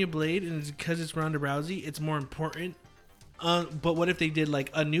it's Sonya Blade and it's because it's Ronda Rousey, it's more important? But what if they did like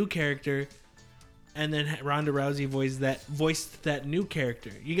a new character and then Ronda Rousey voiced that new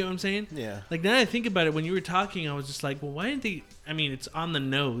character? You get what I'm saying? Yeah. Like, now that I think about it, when you were talking, I was just like, well, why didn't they... I mean, it's on the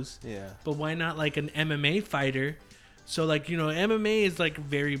nose. Yeah. But why not like an MMA fighter? So, like, you know, MMA is like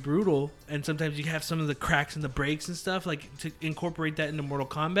very brutal, and sometimes you have some of the cracks and the breaks and stuff, like to incorporate that into Mortal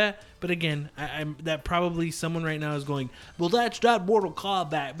Kombat. But again, I'm that probably someone right now is going, well, that's not Mortal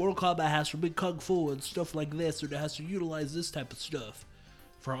Kombat. Mortal Kombat has to be kung fu and stuff like this, or it has to utilize this type of stuff.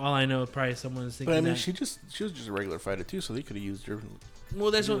 For all I know, probably someone is thinking. But I mean, that. she was just a regular fighter too, so they could have used her.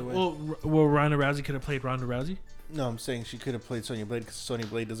 Well, that's what. either way. Well, Ronda Rousey could have played Ronda Rousey. No, I'm saying she could have played Sonya Blade because Sonya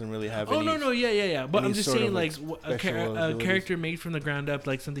Blade doesn't really have Oh any. no, yeah. But any I'm just sort saying, of, like, like, special a abilities. character made from the ground up,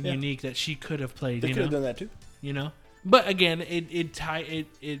 like something Yeah. unique that she could have played. They You could know, have done that too. you know. But again,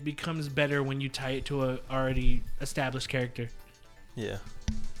 it becomes better when you tie it to a already established character. Yeah.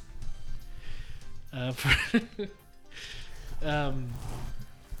 But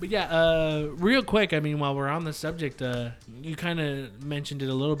yeah, real quick. I mean, while we're on the subject, you kind of mentioned it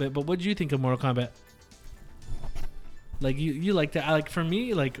a little bit. But what did you think of Mortal Kombat? Like you liked it. Like for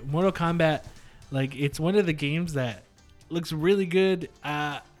me, like Mortal Kombat, like it's one of the games that looks really good.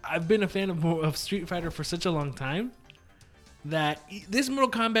 I've been a fan of Street Fighter for such a long time that this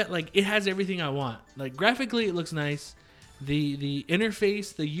Mortal Kombat, like, it has everything I want. Like, graphically, it looks nice. The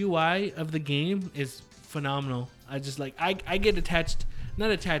interface, the UI of the game is phenomenal. I just like I get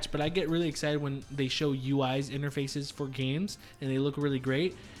not attached, but I get really excited when they show UIs, interfaces for games, and they look really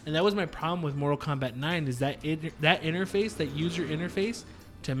great. And that was my problem with Mortal Kombat 9 is that that interface, that user interface,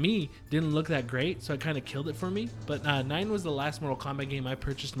 to me, didn't look that great, so it kind of killed it for me. But 9 was the last Mortal Kombat game I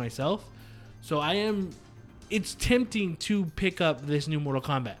purchased myself, so it's tempting to pick up this new Mortal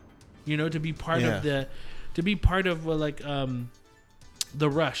Kombat, you know, to be part of the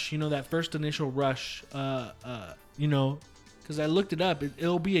rush, you know, that first initial rush, you know, because I looked it up.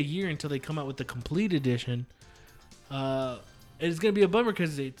 It'll be a year until they come out with the complete edition. It's gonna be a bummer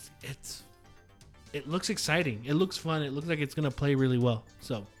because it looks exciting. It looks fun. It looks like it's gonna play really well.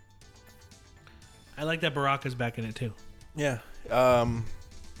 So I like that Baraka's back in it too. Yeah. Yeah,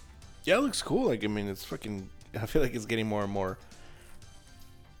 it looks cool. Like, I mean, it's fucking... I feel like it's getting more and more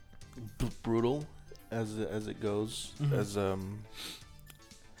brutal as it goes. Mhm. As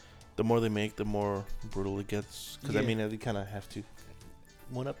the more they make, the more brutal it gets. Because, I Yeah. mean, they kind of have to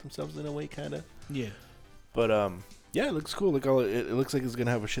one up themselves in a way, kind of. Yeah. But, yeah, it looks cool. Like, it looks like it's going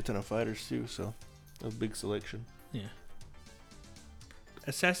to have a shit ton of fighters, too. So, a big selection. Yeah.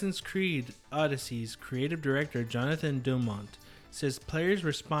 Assassin's Creed Odyssey's creative director Jonathan Dumont says players'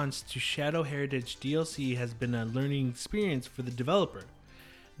 response to Shadow Heritage DLC has been a learning experience for the developer.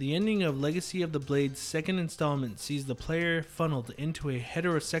 The ending of Legacy of the Blade's second installment sees the player funneled into a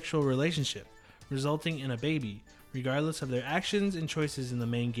heterosexual relationship, resulting in a baby, regardless of their actions and choices in the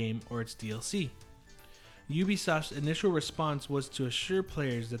main game or its DLC. Ubisoft's initial response was to assure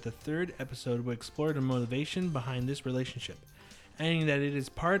players that the third episode would explore the motivation behind this relationship, adding that it is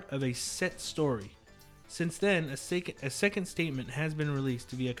part of a set story. Since then, a second statement has been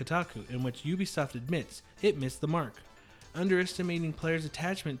released via Kotaku in which Ubisoft admits it missed the mark, underestimating players'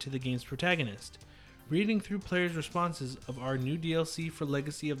 attachment to the game's protagonist. Reading through players' responses of our new DLC for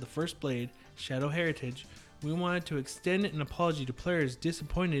Legacy of the First Blade, Shadow Heritage, we wanted to extend an apology to players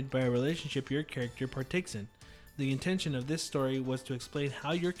disappointed by a relationship your character partakes in. The intention of this story was to explain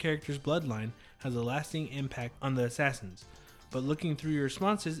how your character's bloodline has a lasting impact on the assassins, but looking through your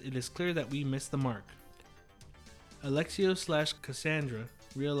responses, it is clear that we missed the mark. Alexio/Cassandra,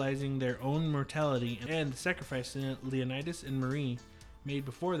 realizing their own mortality and the sacrifice Leonidas and Marie made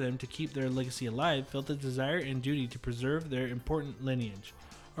before them to keep their legacy alive, felt a desire and duty to preserve their important lineage.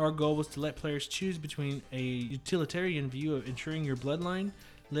 Our goal was to let players choose between a utilitarian view of ensuring your bloodline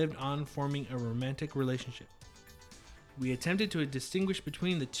lived on, forming a romantic relationship. We attempted to distinguish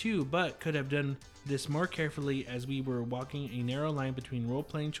between the two, but could have done this more carefully as we were walking a narrow line between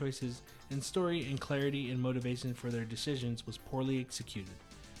role-playing choices and story, and clarity and motivation for their decisions was poorly executed.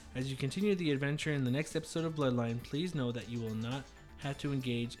 As you continue the adventure in the next episode of Bloodline, please know that you will not have to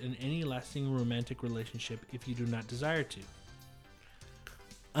engage in any lasting romantic relationship if you do not desire to.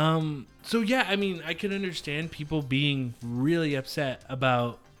 So yeah, I mean, I can understand people being really upset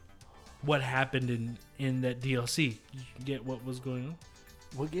about what happened in that DLC. You get what was going on?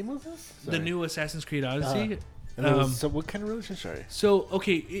 What game was this? The new Assassin's Creed Odyssey. So what kind of relationship? Sorry. So,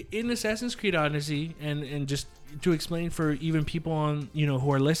 okay, in Assassin's Creed Odyssey, and just to explain for even people on,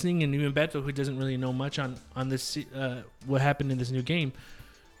 who are listening, and even Beto, who doesn't really know much on this, what happened in this new game,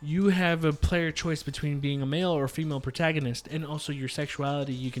 you have a player choice between being a male or female protagonist, and also your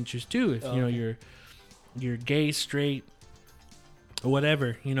sexuality you can choose too. If, you're gay, straight, or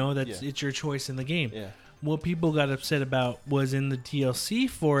whatever, it's your choice in the game. Yeah. What people got upset about was in the DLC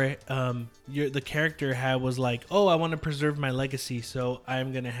for it, the character was like, oh, I want to preserve my legacy, so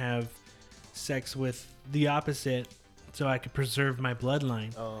I'm going to have sex with the opposite so I could preserve my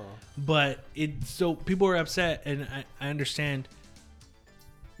bloodline. Oh. But so people were upset, and I understand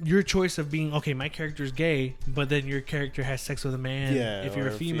your choice of being, okay, my character's gay, but then your character has sex with a man if you're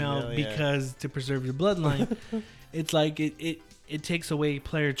a female because to preserve your bloodline. It's like it takes away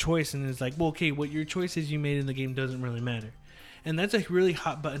player choice, and it's like, well, okay, what your choices you made in the game doesn't really matter. And that's a really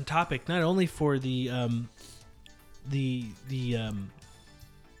hot button topic, not only for the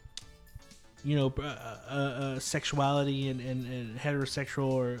sexuality and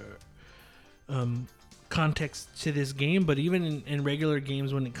heterosexual or context to this game, but even in regular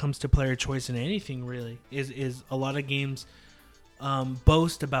games when it comes to player choice in anything really is a lot of games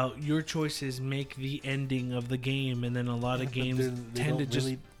boast about your choices make the ending of the game, and then a lot of games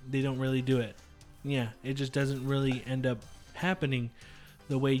they don't really do it. Yeah, it just doesn't really end up happening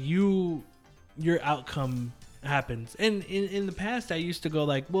the way your outcome happens. And in the past I used to go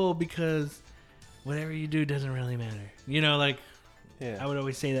like, well, because whatever you do doesn't really matter. I would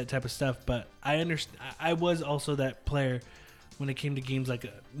always say that type of stuff, but I understand. I was also that player when it came to games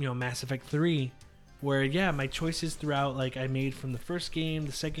like Mass Effect 3, where my choices throughout, like, I made from the first game,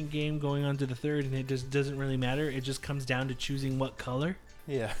 the second game, going on to the third, and it just doesn't really matter. It just comes down to choosing what color.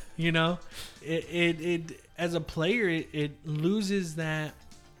 Yeah. It as a player, it loses that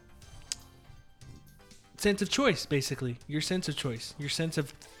sense of choice, basically. Your sense of choice, your sense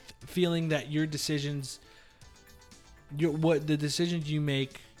of feeling that your decisions, the decisions you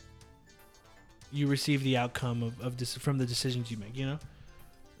make, you receive the outcome from the decisions you make,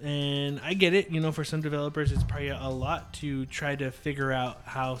 And I get it, for some developers, it's probably a lot to try to figure out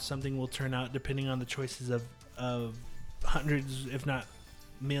how something will turn out depending on the choices of hundreds, if not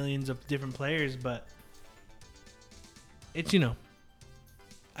millions of different players. But it's,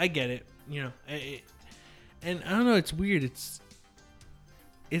 I get it, and I don't know, it's weird.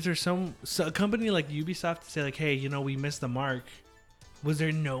 Is there a company like Ubisoft to say like, hey, we missed the mark? Was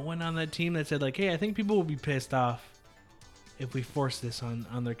there no one on that team that said like, hey, I think people will be pissed off if we force this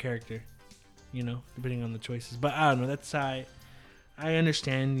on their character, depending on the choices? But I don't know. That's I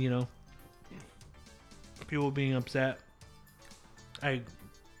understand, people being upset.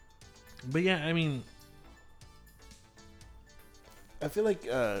 But yeah, I mean, I feel like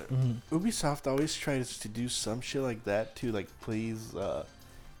Ubisoft always tries to do some shit like that to like please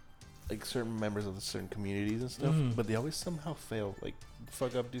like certain members of the certain communities and stuff, but they always somehow fail. Like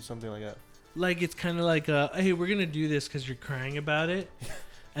fuck up, do something like that. Like it's kind of like, hey, we're gonna do this because you're crying about it,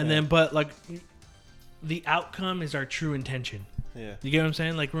 and then but like the outcome is our true intention. Yeah, you get what I'm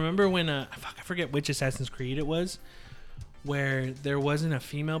saying? Like remember when I forget which Assassin's Creed it was, where there wasn't a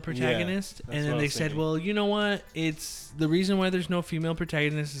female protagonist, and then they said, well, you know what? It's the reason why there's no female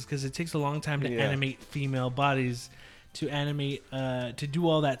protagonist is because it takes a long time to animate female bodies, to animate, to do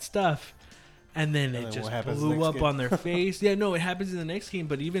all that stuff. And then it just blew up on their face. Yeah, no, it happens in the next game.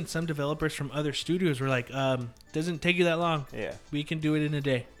 But even some developers from other studios were like, doesn't take you that long. Yeah. We can do it in a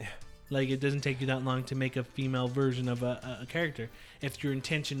day. Yeah. Like, it doesn't take you that long to make a female version of a character. If your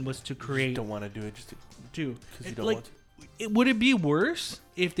intention was to create... You don't want to do it just to... Do. Because you don't want to. Would it be worse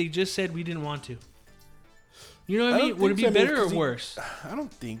if they just said we didn't want to? You know what I mean? Would it be better or worse? I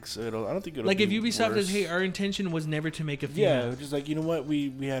don't think so. I don't think it'll like be if Ubisoft worse. says, "Hey, our intention was never to make a female." Yeah, just like, you know what,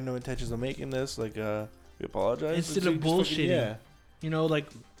 we had no intentions of making this. Like, we apologize. Instead of bullshitting. Yeah. Like.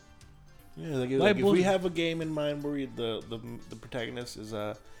 Yeah, like if we have a game in mind where the protagonist is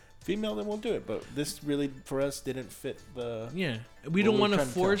female, then we'll do it. But this really for us didn't fit the. Yeah, we don't want to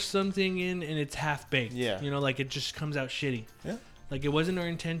force something in and it's half baked. Yeah. Like it just comes out shitty. Yeah. Like, it wasn't our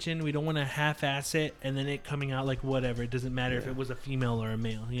intention. We don't want to half-ass it and then it coming out like whatever. It doesn't matter if it was a female or a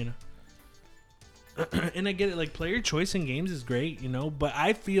male, you know? And I get it. Like, player choice in games is great, you know? But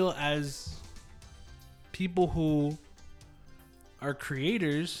I feel as people who are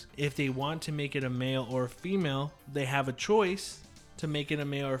creators, if they want to make it a male or a female, they have a choice to make it a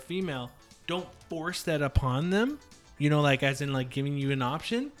male or female. Don't force that upon them, you know, like as in like giving you an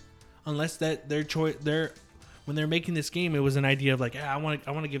option, unless that their choice, when they're making this game, it was an idea of like, I want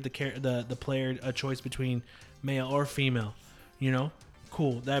to give the player a choice between male or female, you know.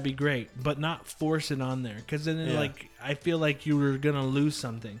 Cool, that'd be great, but not force it on there, because then like I feel like you were gonna lose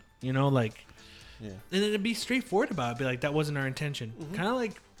something, you know, like. Yeah. And then it'd be straightforward about it. Be like, that wasn't our intention. Mm-hmm. Kind of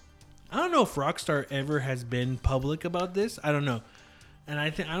like, I don't know if Rockstar ever has been public about this. I don't know. And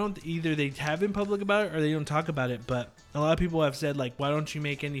I don't either they have been public about it or they don't talk about it. But a lot of people have said, like, why don't you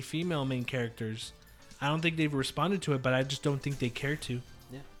make any female main characters? I don't think they've responded to it, but I just don't think they care to.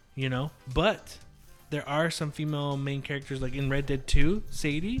 Yeah. You know? But there are some female main characters, like in Red Dead 2,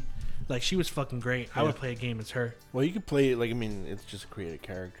 Sadie. Like, she was fucking great. Yeah. I would play a game as her. Well, you could play, like, I mean, it's just create a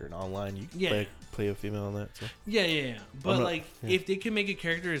character and online. You can play a female on that. So. Yeah. But, if they can make a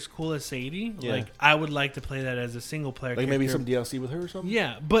character as cool as Sadie, like, I would like to play that as a single player character. Like, maybe some DLC with her or something?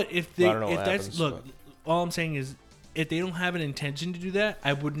 Yeah, but if they, all I'm saying is, if they don't have an intention to do that,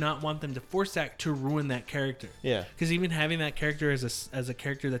 I would not want them to force that to ruin that character. Yeah. Because even having that character as a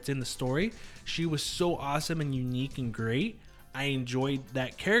character that's in the story, she was so awesome and unique and great. I enjoyed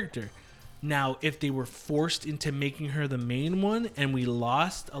that character. Now, if they were forced into making her the main one and we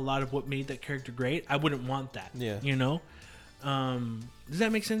lost a lot of what made that character great, I wouldn't want that. Yeah. You know? Does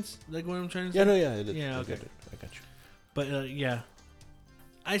that make sense? Like what I'm trying to say? Yeah, no, yeah. It is. Yeah, okay. I got you. But, yeah.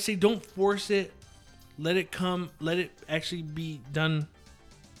 I say don't force it. Let it come. Let it actually be done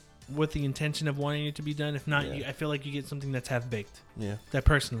with the intention of wanting it to be done. If not, I feel like you get something that's half-baked. Yeah. That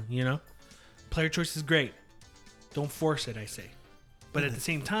personally, you know? Player choice is great. Don't force it, I say. But at the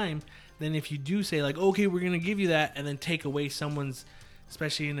same time, then if you do say, like, okay, we're going to give you that, and then take away someone's,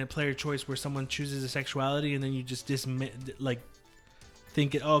 especially in a player choice where someone chooses a sexuality, and then you just think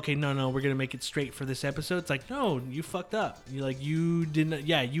it, oh, okay, no, we're going to make it straight for this episode. It's like, no, you fucked up. You didn't,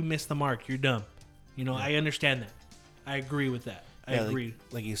 you missed the mark. You're dumb. You know, I understand that. I agree with that. I agree.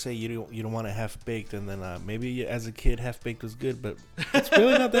 Like you say, you don't want it half-baked, and then maybe as a kid, half-baked was good, but it's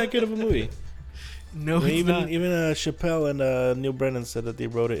really not that good of a movie. No, it's not. Even Chappelle and Neil Brennan said that they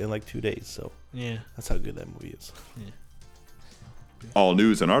wrote it in like 2 days. So yeah, that's how good that movie is. Yeah. All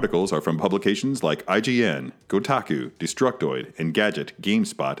news and articles are from publications like IGN, Kotaku, Destructoid, Engadget,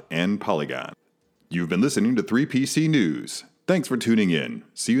 GameSpot, and Polygon. You've been listening to 3PC News. Thanks for tuning in.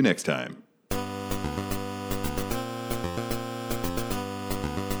 See you next time.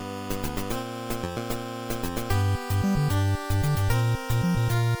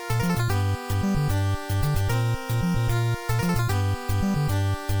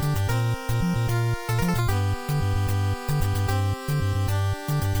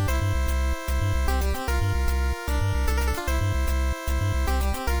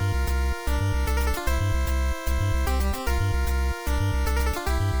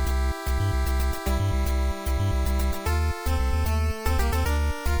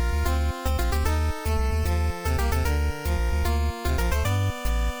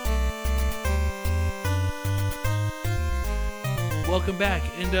 Welcome back,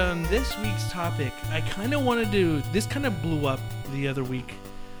 and this week's topic, I kind of wanted to, this kind of blew up the other week,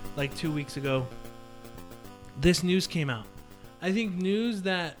 like 2 weeks ago. This news came out. I think news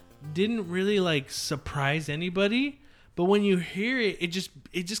that didn't really like surprise anybody, but when you hear it, it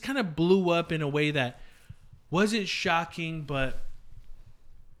just kind of blew up in a way that wasn't shocking, but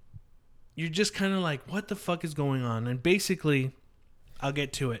you're just kind of like, what the fuck is going on? And basically, I'll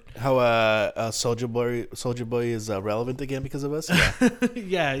get to it. How Soldier Boy is relevant again because of us?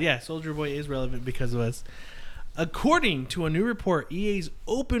 Yeah. yeah. Soldier Boy is relevant because of us. According to a new report, EA's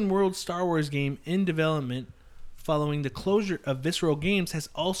open world Star Wars game in development following the closure of Visceral Games has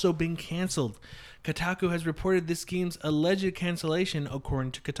also been canceled. Kotaku has reported this game's alleged cancellation.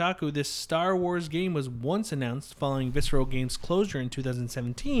 According to Kotaku, this Star Wars game was once announced following Visceral Games' closure in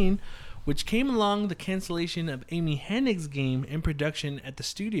 2017, which came along the cancellation of Amy Hennig's game in production at the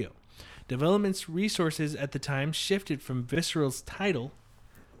studio. Development's resources at the time shifted from Visceral's title,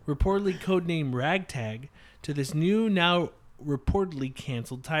 reportedly codenamed Ragtag, to this new, now reportedly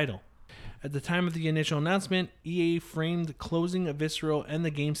canceled title. At the time of the initial announcement, EA framed the closing of Visceral and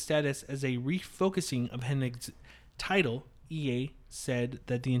the game's status as a refocusing of Hennig's title. EA said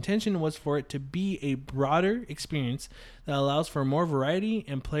that the intention was for it to be a broader experience that allows for more variety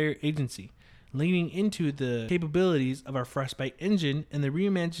and player agency. leaning into the capabilities of our Frostbite engine and the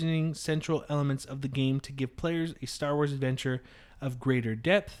reimagining central elements of the game to give players a Star Wars adventure of greater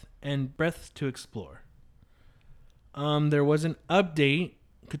depth and breadth to explore. There was an update.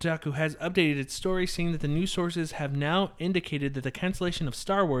 Kotaku has updated its story, saying that the news sources have now indicated that the cancellation of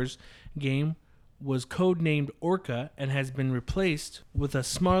Star Wars game was codenamed Orca and has been replaced with a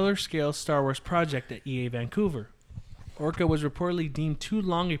smaller scale Star Wars project at EA Vancouver. Orca was reportedly deemed too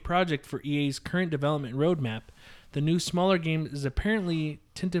long a project for EA's current development roadmap. The new smaller game is apparently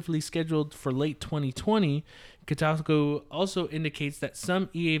tentatively scheduled for late 2020. Kotaku also indicates that some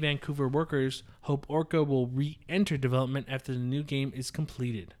EA Vancouver workers hope Orca will re-enter development after the new game is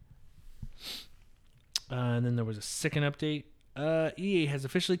completed. And then there was a second update. EA has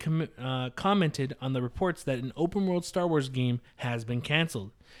officially commented on the reports that an open-world Star Wars game has been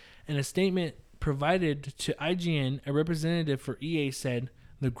canceled. In a statement provided to IGN, a representative for EA said,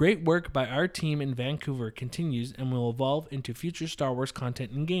 "The great work by our team in Vancouver continues and will evolve into future Star Wars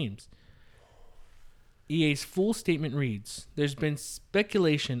content and games." EA's full statement reads, "There's been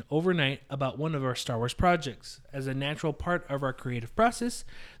speculation overnight about one of our Star Wars projects. As a natural part of our creative process,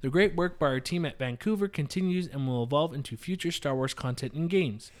 the great work by our team at Vancouver continues and will evolve into future Star Wars content and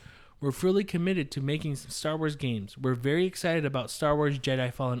games. We're fully committed to making some Star Wars games. We're very excited about Star Wars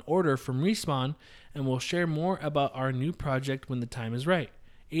Jedi Fallen Order from Respawn, and we'll share more about our new project when the time is right."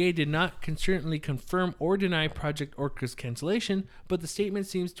 EA did not certainly confirm or deny Project Orca's cancellation, but the statement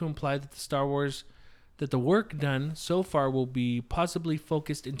seems to imply that the work done so far will be possibly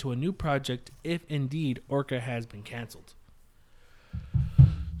focused into a new project if indeed Orca has been canceled.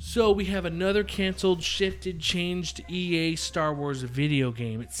 So we have another canceled, shifted, changed EA Star Wars video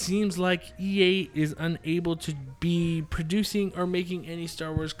game. It seems like EA is unable to be producing or making any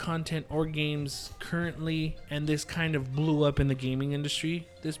Star Wars content or games currently, and this kind of blew up in the gaming industry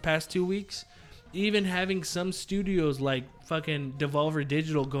this past 2 weeks. Even having some studios like fucking Devolver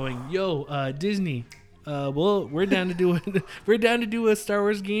Digital going, "Yo, Disney, well, we're down to do it. We're down to do a Star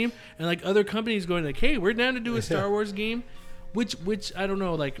Wars game," and like other companies going like, "Hey, we're down to do a Star Wars game," which I don't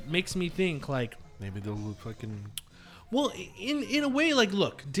know, like makes me think like Maybe they'll fucking. Well, in a way, like,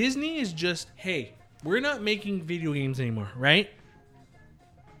 look, Disney is just, hey, we're not making video games anymore, right?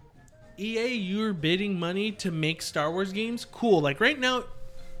 EA, you're bidding money to make Star Wars games? Cool. Like, right now,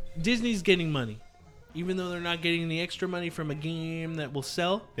 Disney's getting money. Even though they're not getting the extra money from a game that will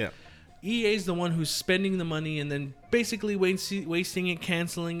sell. Yeah. EA's the one who's spending the money and then basically wasting it,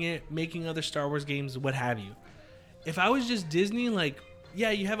 canceling it, making other Star Wars games, what have you. If I was just Disney, like,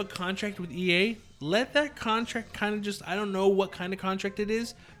 yeah, you have a contract with EA, let that contract kind of just, I don't know what kind of contract it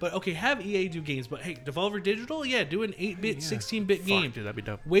is, but okay, have EA do games, but hey, Devolver Digital, yeah, do an 8-bit, 16-bit game. Fuck, dude, that'd be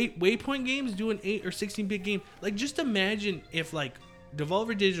dope. Waypoint Games do an 8 or 16-bit game. Like, just imagine if, like,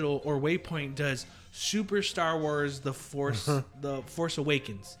 Devolver Digital or Waypoint does Super Star Wars The Force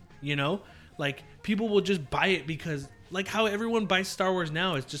Awakens, you know? Like, people will just buy it because, like how everyone buys Star Wars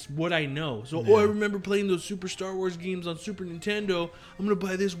now, it's just what I know. So, I remember playing those Super Star Wars games on Super Nintendo. I'm going to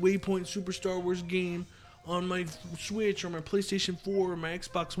buy this Waypoint Super Star Wars game on my Switch or my PlayStation 4 or my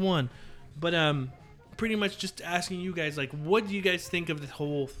Xbox One. But pretty much just asking you guys, like, what do you guys think of this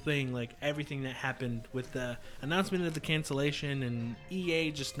whole thing? Like, everything that happened with the announcement of the cancellation and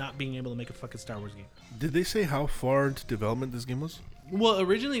EA just not being able to make a fucking Star Wars game. Did they say how far into development this game was? Well,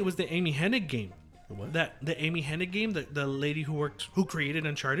 originally it was the Amy Hennig game. What? The Amy Hennig game, the lady who created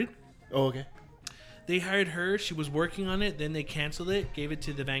Uncharted. Oh, okay. They hired her. She was working on it. Then they canceled it. Gave it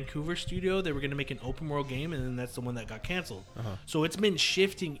to the Vancouver studio. They were going to make an open world game, and then that's the one that got canceled. So it's been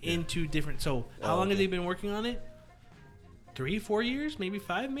shifting into different. So how long have they been working on it? 3-4 years, maybe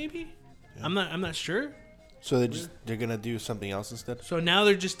 5, maybe. Yeah. I'm not sure. So they're gonna do something else instead. So now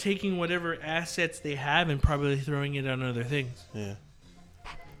they're just taking whatever assets they have and probably throwing it on other things. Yeah.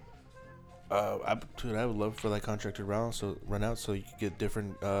 I would love for that contract to run out so you could get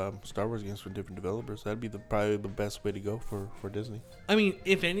different Star Wars games from different developers. That'd be probably the best way to go for Disney. I mean,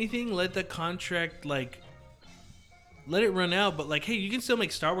 if anything, let the contract, like, let it run out, but, like, hey, you can still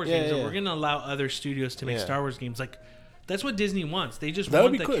make Star Wars games, and we're going to allow other studios to make Star Wars games. Like, that's what Disney wants. They just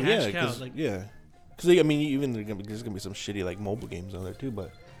want the cash cow. Like, because, I mean, even there's going to be some shitty, like, mobile games on there, too,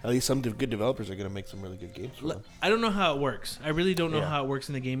 but at least some good developers are going to make some really good games for them. I don't know how it works. I really don't know how it works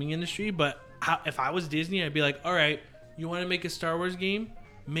in the gaming industry, but if I was Disney, I'd be like, all right, you want to make a Star Wars game?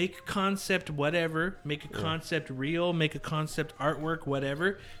 Make concept whatever. Make a concept reel. Make a concept artwork,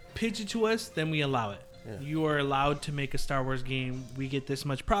 whatever. Pitch it to us, then we allow it. Yeah. You are allowed to make a Star Wars game. We get this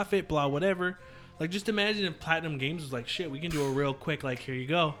much profit, blah, whatever. Like, just imagine if Platinum Games was like, shit, we can do it real quick. Like, here you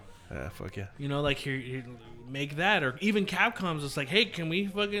go. Fuck yeah. You know, like here, make that, or even Capcom's just like, hey, can we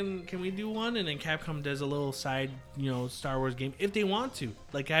do one? And then Capcom does a little side, Star Wars game if they want to,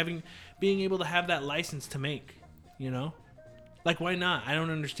 like being able to have that license to make, like why not? I don't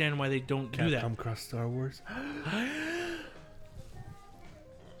understand why they don't do that. Capcom cross Star Wars.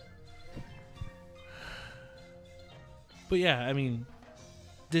 But yeah, I mean,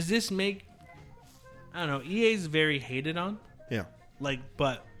 does this make? I don't know. EA's very hated on. Yeah.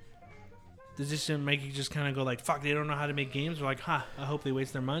 But does this make you just kind of go like, fuck, they don't know how to make games? Or like, I hope they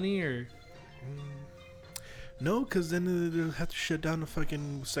waste their money, or? No, because then they'll have to shut down the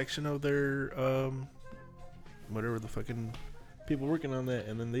fucking section of their, whatever the fucking people working on that,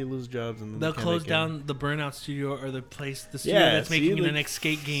 and then they lose jobs, and then They'll they can't close make down the Burnout Studio or the studio that's making the next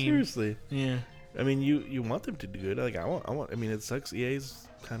Skate game. Seriously. Yeah. I mean, you want them to do good. Like, I mean, it sucks. EA's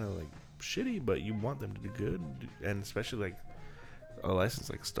kind of like shitty, but you want them to do good, and especially like a license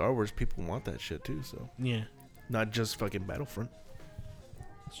like Star Wars, people want that shit too. So Yeah. not just fucking Battlefront.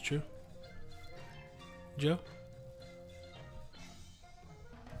 It's true. Joe?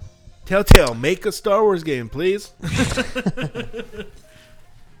 Telltale, make a Star Wars game, please.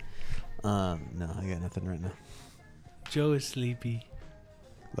 No, I got nothing right now. Joe is sleepy.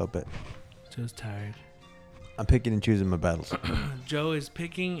 A little bit. Joe's tired. I'm picking and choosing my battles. Joe is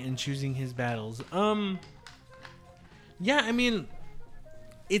picking and choosing his battles. Yeah, I mean,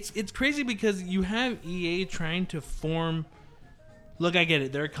 it's crazy because you have EA trying to form. Look, I get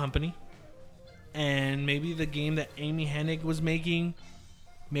it. They're a company, and maybe the game that Amy Hennig was making,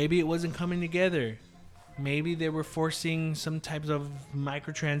 maybe it wasn't coming together. Maybe they were forcing some types of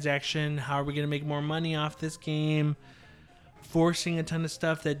microtransaction. How are we going to make more money off this game? Forcing a ton of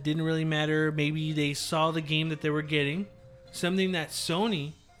stuff that didn't really matter. Maybe they saw the game that they were getting. Something that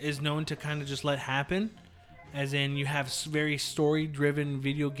Sony is known to kind of just let happen. As in, you have very story-driven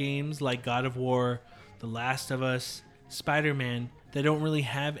video games like God of War, The Last of Us, Spider-Man, that don't really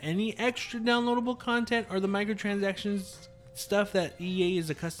have any extra downloadable content or the microtransactions stuff that EA is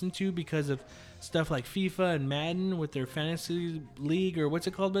accustomed to because of stuff like FIFA and Madden with their fantasy league, or what's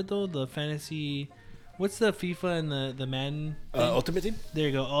it called, Beto? The fantasy... What's the FIFA and the Madden thing? Ultimate Team? There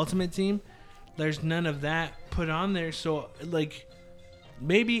you go, Ultimate Team. There's none of that put on there. So, like,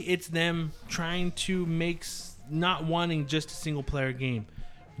 maybe it's them trying to not wanting just a single-player game.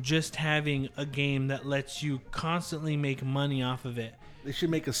 Just having a game that lets you constantly make money off of it. They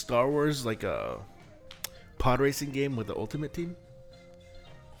should make a Star Wars, like a pod racing game with the Ultimate Team.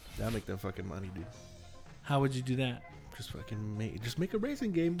 That'll make them fucking money, dude. How would you do that? Just make a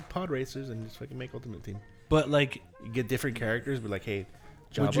racing game, pod racers, and just fucking make Ultimate Team. But, like... You get different characters, but like, hey,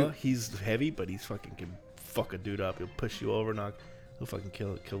 Jabba, he's heavy, but he's fucking can fuck a dude up. He'll push you over, he'll fucking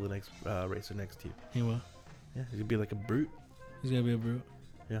kill the next racer next to you. He will. Yeah, he'll be like a brute. He's gonna be a brute.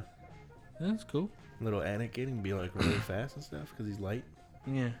 Yeah. That's cool. Little Anakin and be like really fast and stuff because he's light.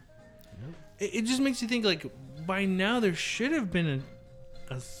 Yeah. It just makes you think, like, by now there should have been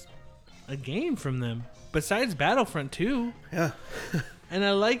a game from them besides Battlefront 2. Yeah. And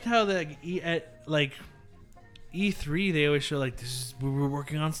I liked how at E3 they always show like, we're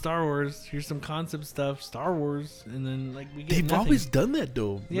working on Star Wars. Here's some concept stuff, Star Wars, and then like we get They've nothing. always done that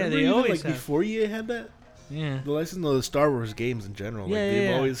though. Yeah, Remember they even, always like have. before EA had that. Yeah. The license of the Star Wars games in general. Like,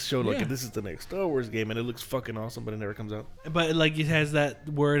 they've always showed like, Yeah. this is the next Star Wars game, and it looks fucking awesome, but it never comes out. But like it has that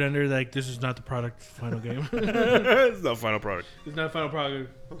word under, like, this is not the product final game. It's not final product. It's not final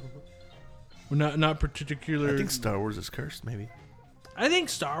product. Not particular. I think Star Wars is cursed. Maybe. I think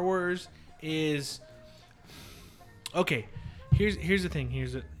Star Wars is okay. Here's the thing.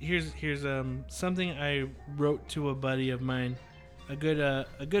 Here's something I wrote to a buddy of mine, a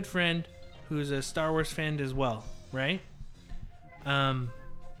good friend who's a Star Wars fan as well, right?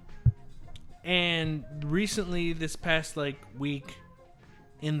 And recently, this past like week,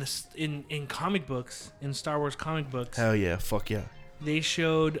 in comic books, in Star Wars comic books, Hell yeah! Fuck yeah! they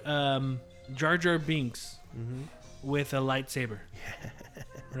showed Jar Jar Binks with a lightsaber,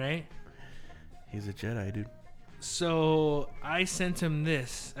 right? He's a Jedi, dude. So I sent him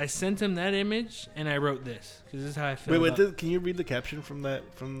this. I sent him that image, and I wrote this because this is how I feel. Wait, can you read the caption from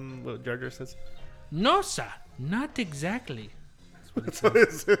what Jar Jar says? No, sir, not exactly. That's all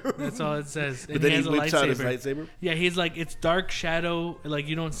it says. That's all it says. But And then he he has a whips out his lightsaber. lightsaber. Yeah, he's like, it's dark shadow, like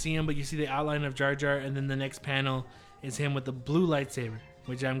you don't see him, but you see the outline of Jar Jar, and then the next panel is him with the blue lightsaber,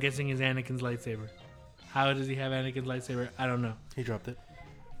 which I'm guessing is Anakin's lightsaber. How does he have Anakin's lightsaber? I don't know. He dropped it.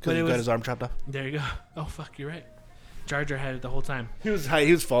 But Because it he was- got his arm chopped off. There you go. Oh fuck, you're right. Jar Jar had it the whole time. He was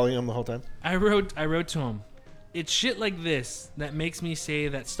following him the whole time. I wrote to him, it's shit like this that makes me say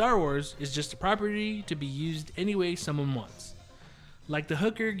that Star Wars is just a property to be used any way someone wants. Like the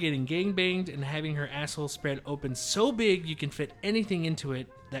hooker getting gangbanged and having her asshole spread open so big you can fit anything into it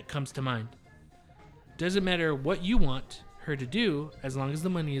that comes to mind. Doesn't matter what you want her to do as long as the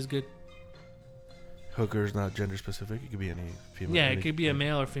money is good. Hooker is not gender specific. It could be any female. Yeah, it could be a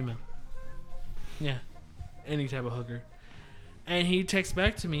male or female. Yeah, any type of hooker. And he texts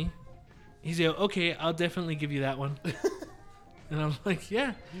back to me. He's like, okay, I'll definitely give you that one. And I'm like,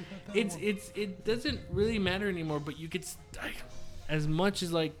 yeah, it doesn't really matter anymore. But you could, as much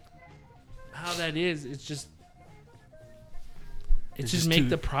as like how that is, it's just make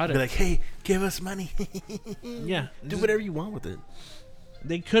the product. Be like, hey, give us money. Yeah, Do whatever you want with it.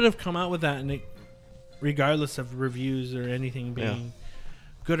 They could have come out with that, and it, regardless of reviews or anything being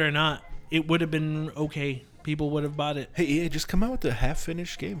good or not, it would have been okay. People would have bought it. Hey, EA, just come out with a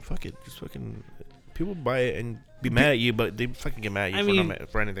half-finished game. Fuck it. Just fucking... People buy it and be mad at you, but they fucking get mad at you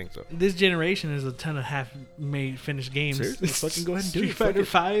for anything. So this generation is a ton of half-made finished games. seriously, fucking go ahead and do Street it. Fuck Fighter it.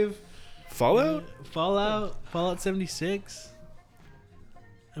 5, Fallout? Fallout 76.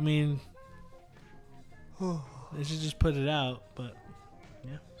 I mean, they should just put it out, but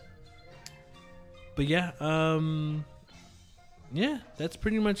yeah. But yeah, yeah, that's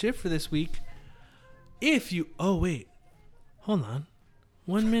pretty much it for this week. Oh wait, hold on,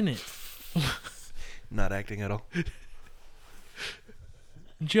 1 minute. Not acting at all.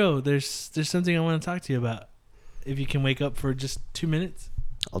 Joe, there's something I want to talk to you about. If you can wake up for just 2 minutes.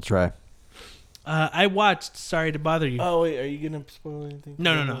 I'll try. I watched Sorry to Bother You. Oh wait, are you gonna spoil anything?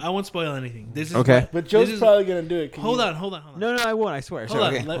 No. I won't spoil anything. This is Okay. But Joe's probably gonna do it. Hold on. No, I won't. I swear. Hold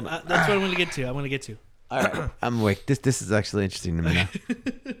on. Okay, hold on. That's what I want to get to. All right, I'm awake. This is actually interesting to me now.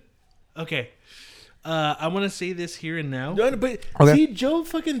 Okay. I want to say this here and now. No, but Okay. see, Joe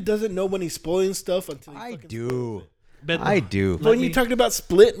fucking doesn't know when he's spoiling stuff until he I fucking do. spoils it. But I do. When you talked about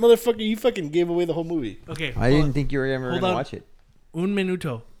Split, motherfucker, you fucking gave away the whole movie. Okay. I didn't think you were ever Hold gonna on. watch it. Un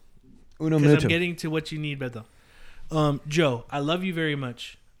minuto. Uno Because minuto. I'm getting to what you need, Beto. Joe, I love you very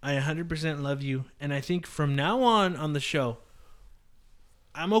much. I 100% love you. And I think from now on the show,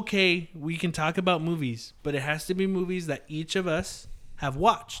 I'm okay. We can talk about movies, but it has to be movies that each of us have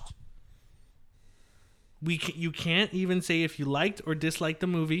watched. You can't even say if you liked or disliked the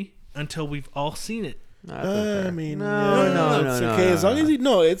movie until we've all seen it. I mean, no, it's no, okay. no, As long no. as he,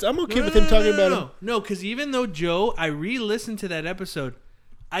 no, it's I'm okay with him talking about it. No, because even though Joe, I re-listened to that episode,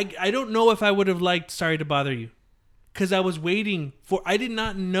 I don't know if I would have liked Sorry to Bother You, because I was waiting for. I did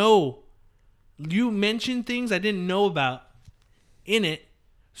not know. You mentioned things I didn't know about in it,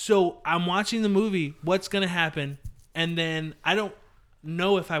 so I'm watching the movie. What's gonna happen? And then I don't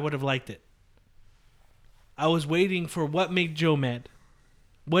know if I would have liked it. I was waiting for what made Joe mad,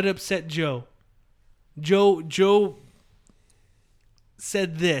 what upset Joe. Joe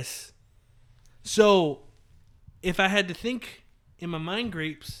said this. So, if I had to think in my mind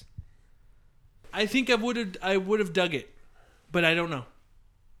grapes, I think I would have dug it, but I don't know.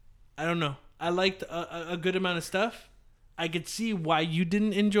 I liked a good amount of stuff. I could see why you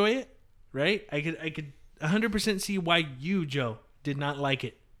didn't enjoy it, right? I could 100% see why you, Joe, did not like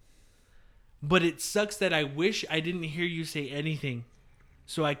it. But it sucks that I wish I didn't hear you say anything.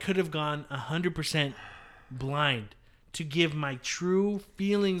 So I could have gone 100% blind to give my true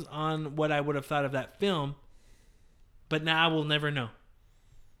feelings on what I would have thought of that film. But now I will never know.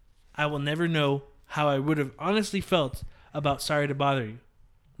 I will never know how I would have honestly felt about Sorry to Bother You.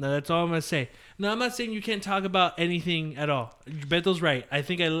 Now that's all I'm going to say. Now I'm not saying you can't talk about anything at all. Beto's right. I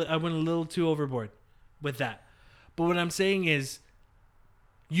think I went a little too overboard with that. But what I'm saying is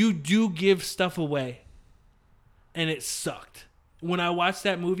you do give stuff away. And it sucked. When I watched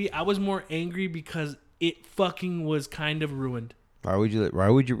that movie, I was more angry because it fucking was kind of ruined. Why would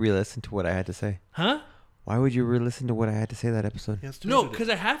you re-listen to what I had to say? Huh? Why would you re-listen to what I had to say that episode? No, because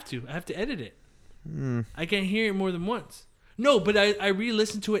I have to. I have to edit it. I can't hear it more than once. No, but I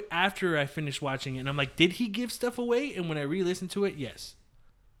re-listened to it after I finished watching it, and I'm like, did he give stuff away? And when I re-listened to it, yes.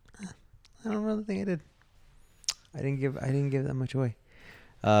 I don't really think I did. I didn't give that much away.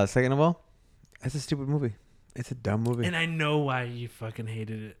 Second of all, it's a stupid movie. It's a dumb movie. And I know why you fucking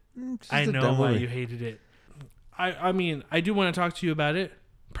hated it. It's just I a know dumb why movie. you hated it. I mean, I do want to talk to you about it.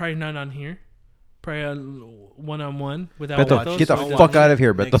 Probably not on here. Probably on one-on-one without Beto, Beto, get the so we fuck don't- out of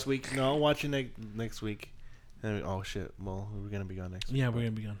here, Beto. Next week. No, I'll watch it next week. And oh shit! Well, we're gonna be gone next week. Yeah, we're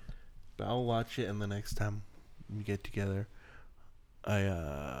gonna be gone. But I'll watch it, and the next time we get together,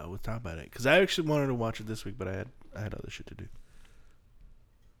 we'll talk about it. Because I actually wanted to watch it this week, but I had other shit to do,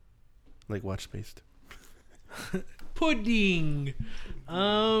 like watch Spaced. Pudding.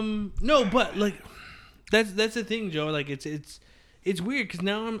 No, but like that's the thing, Joe. Like it's weird because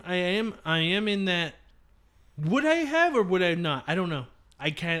now I am in that Would I have or would I not? I don't know. I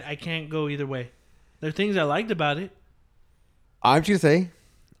can't go either way. There are things I liked about it. I'm just gonna say,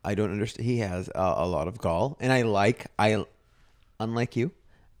 I don't understand. He has a lot of gall, and unlike you,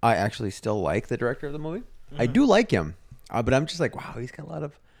 I actually still like the director of the movie. I do like him, but I'm just like, wow, he's got a lot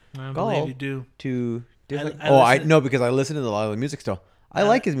of I gall. believe you do. To different. I I listen- know because I listen to a lot of the music still. I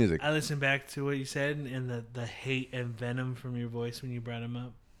like his music. I listened back to what you said and the hate and venom from your voice when you brought him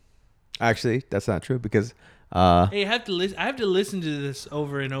up. Actually, that's not true because Hey, I have to listen. I have to listen to this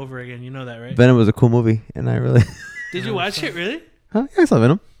over and over again. You know that, right? Venom was a cool movie, and I really. Did you watch it? Really? Huh? Yeah, I saw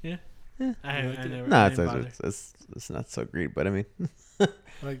Venom. Yeah. I never. No, I it's, didn't bother. it's not so great, but I mean, I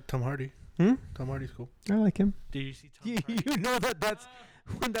like Tom Hardy. Hmm? Tom Hardy's cool. I like him. Did you see Tom You, Hardy? you know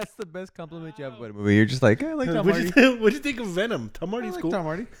that's the best compliment you have about a movie. You're just like, I like Tom Hardy. What'd you think of Venom? Tom I Hardy's like cool. Tom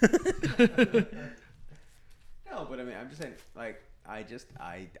Hardy. No, but I mean, I'm just saying, like,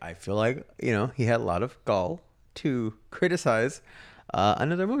 I feel like, he had a lot of gall to criticize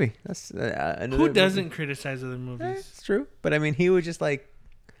another movie. That's another Who movie. doesn't criticize other movies? It's true, but I mean, he was just like,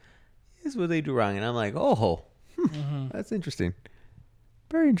 "Here's what they do wrong," and I'm like, "Oh, that's interesting,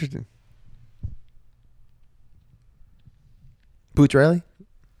 very interesting." Boots Riley,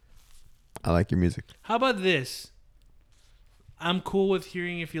 I like your music. How about this? I'm cool with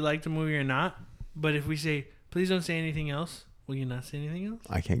hearing if you like the movie or not, but if we say, please don't say anything else, will you not say anything else?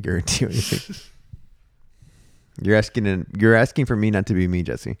 I can't guarantee you anything. You're asking for me not to be me,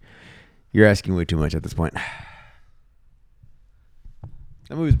 Jesse. You're asking way too much at this point.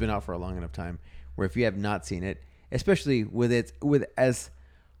 That movie's been out for a long enough time where if you have not seen it, especially with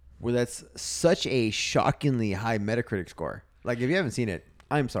that's such a shockingly high Metacritic score. Like if you haven't seen it,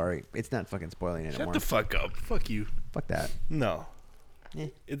 I'm sorry, it's not fucking spoiling it Shut anymore. the fuck up. Fuck you. Fuck that. No. Eh.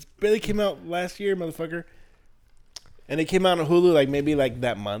 It's barely came out last year, motherfucker. And it came out on Hulu maybe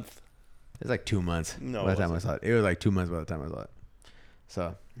that month. It's like 2 months No, by it the time I wasn't. saw it. It was like 2 months by the time I saw it.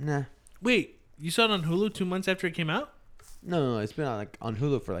 So, nah. Wait, you saw it on Hulu 2 months after it came out? No, it's been on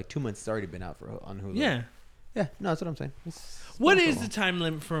Hulu for 2 months. It's already been out on Hulu. Yeah. Yeah, no, that's what I'm saying. What is the time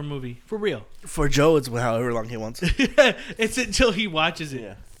limit for a movie? For real? For Joe, it's however long he wants. It's until he watches it.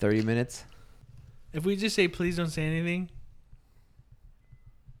 Yeah. 30 minutes? If we just say, please don't say anything,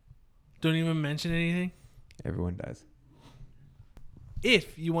 don't even mention anything. Everyone dies.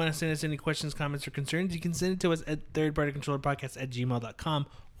 If you want to send us any questions, comments, or concerns, you can send it to us at thirdpartycontrollerpodcast@gmail.com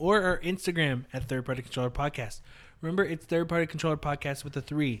or our Instagram at thirdpartycontrollerpodcast. Remember, it's thirdpartycontrollerpodcast with a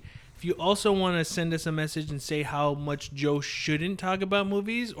 3. If you also want to send us a message and say how much Joe shouldn't talk about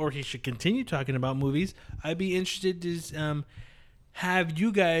movies or he should continue talking about movies, I'd be interested to have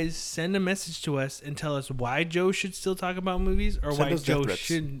you guys send a message to us and tell us why Joe should still talk about movies or Send why us death Joe threats.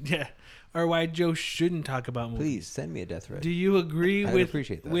 shouldn't. Yeah. Or why Joe shouldn't talk about movies. Please send me a death threat. Do you agree I'd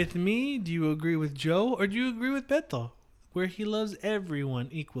appreciate that. with me? Do you agree with Joe? Or do you agree with Beto? Where he loves everyone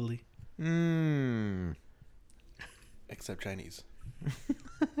equally. Except Chinese.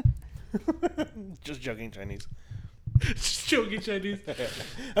 Just joking, Chinese. Just joking, Chinese.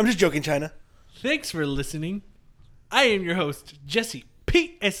 I'm just joking, China. Thanks for listening. I am your host, Jesse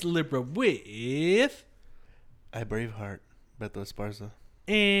P.S. Libra with... I Braveheart. Beto Esparza.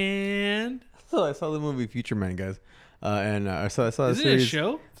 And... So I saw the movie Future Man, guys. And I saw the Is it a series.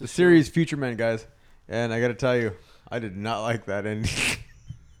 show? The series Future Man, guys. And I got to tell you, I did not like that ending.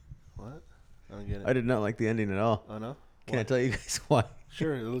 What? I don't get it. I did not like the ending at all. Oh, no? Can I Why? tell you guys why?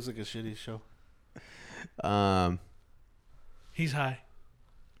 Sure, it looks like a shitty show. He's high.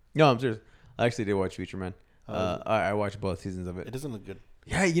 No, I'm serious. I actually did watch Future Man. Oh. I watched both seasons of It it. doesn't look good.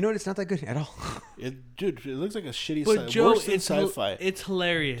 Yeah, you know what? It's not that good at all. Dude, it looks like a shitty But Joe, worse than it's sci-fi it's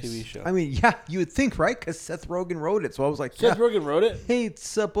hilarious. TV show. I mean, yeah, you would think, right? Because Seth Rogen wrote it. So I was like, Seth yeah, Rogen wrote it? hey, it's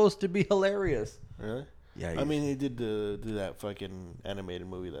supposed to be hilarious. Really? Yeah, I mean, he did do that fucking animated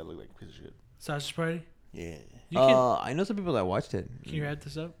movie that looked like a piece of shit. Sausage Party? Yeah. You can, I know some people that watched it. can you wrap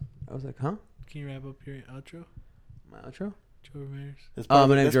this up? I was like, huh? Can you wrap up your outro? My outro? Joe Ramirez. That's Oh, part,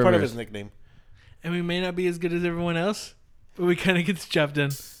 my of, name's that's Joe part of Ramirez. his nickname. And we may not be as good as everyone else, but we kind of get the job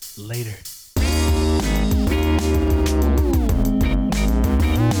done later.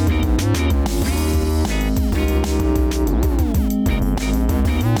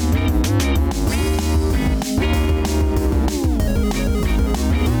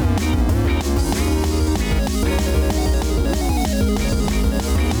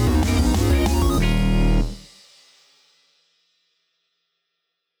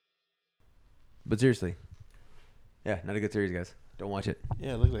 But seriously. Yeah, not a good series, guys. Don't watch it.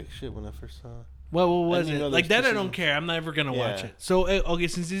 Yeah, it looked like shit when I first saw it. Well, what was didn't it? know Like there's that, two I don't seasons. care. I'm never gonna watch Yeah. it. So, okay,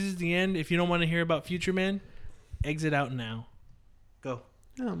 since this is the end, if you don't want to hear about Future Man, exit out now. Go.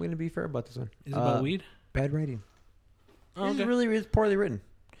 No, I'm going to be fair about this one. Is it about weed? bad writing. Oh, It's okay. really poorly written.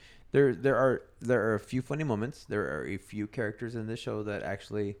 There are a few funny moments. There are a few characters in this show that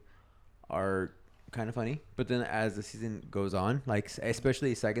actually are kind of funny. But then as the season goes on, like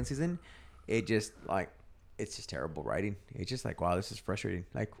especially second season, it just like it's just terrible writing. It's just like, wow, this is frustrating.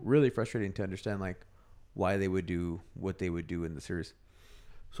 Like really frustrating to understand like why they would do what they would do in the series.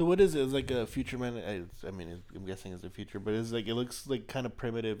 So what is it? Is it like a future man? I mean, I'm guessing it's the future, but it's like it looks like kind of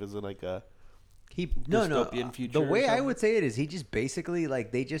primitive. Is it like a No. dystopian future The or way I something? would say it is, he just basically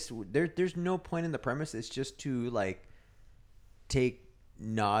like they just there's no point in the premise. It's just to like take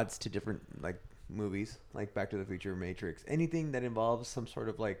nods to different like movies, like Back to the Future, Matrix, anything that involves some sort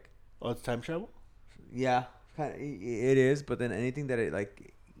of like Oh, it's time travel. yeah, kind of, it is. But then anything that it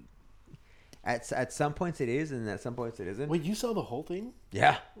like at some points it is, and at some points it isn't. Wait, you saw the whole thing?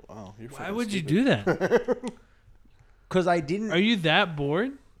 Yeah, Wow, you're Why fucking would you stupid. do that? because I didn't. Are you that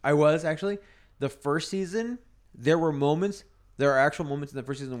bored? I was actually the first season. There were moments. There are actual moments in the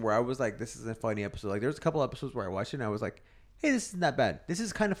first season where I was like, "This is a funny episode." Like, there's a couple episodes where I watched it and I was like, "Hey, this isn't that bad. This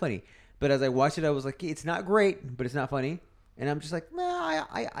is kind of funny." But as I watched it, I was like, "It's not great, but it's not funny." And I'm just like, "Nah,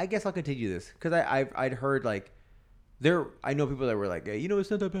 I guess I'll continue this," because I'd heard like I know people that were like, "You know, it's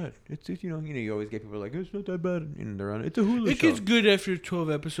not that bad. It's you always get people like it's not that bad," and they're on it's a Hulu It show. gets good after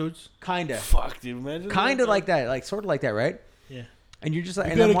 12 episodes. Kinda, Fuck, dude. Imagine. kinda like that, like sort of like that, right? Yeah. And you're just like,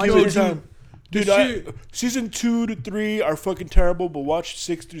 You and I'm gotta watching kill it. time. Dude, season 2 to 3 are fucking terrible, but watch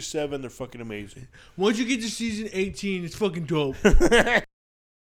 6 through 7. They're fucking amazing. Once you get to season 18, it's fucking dope.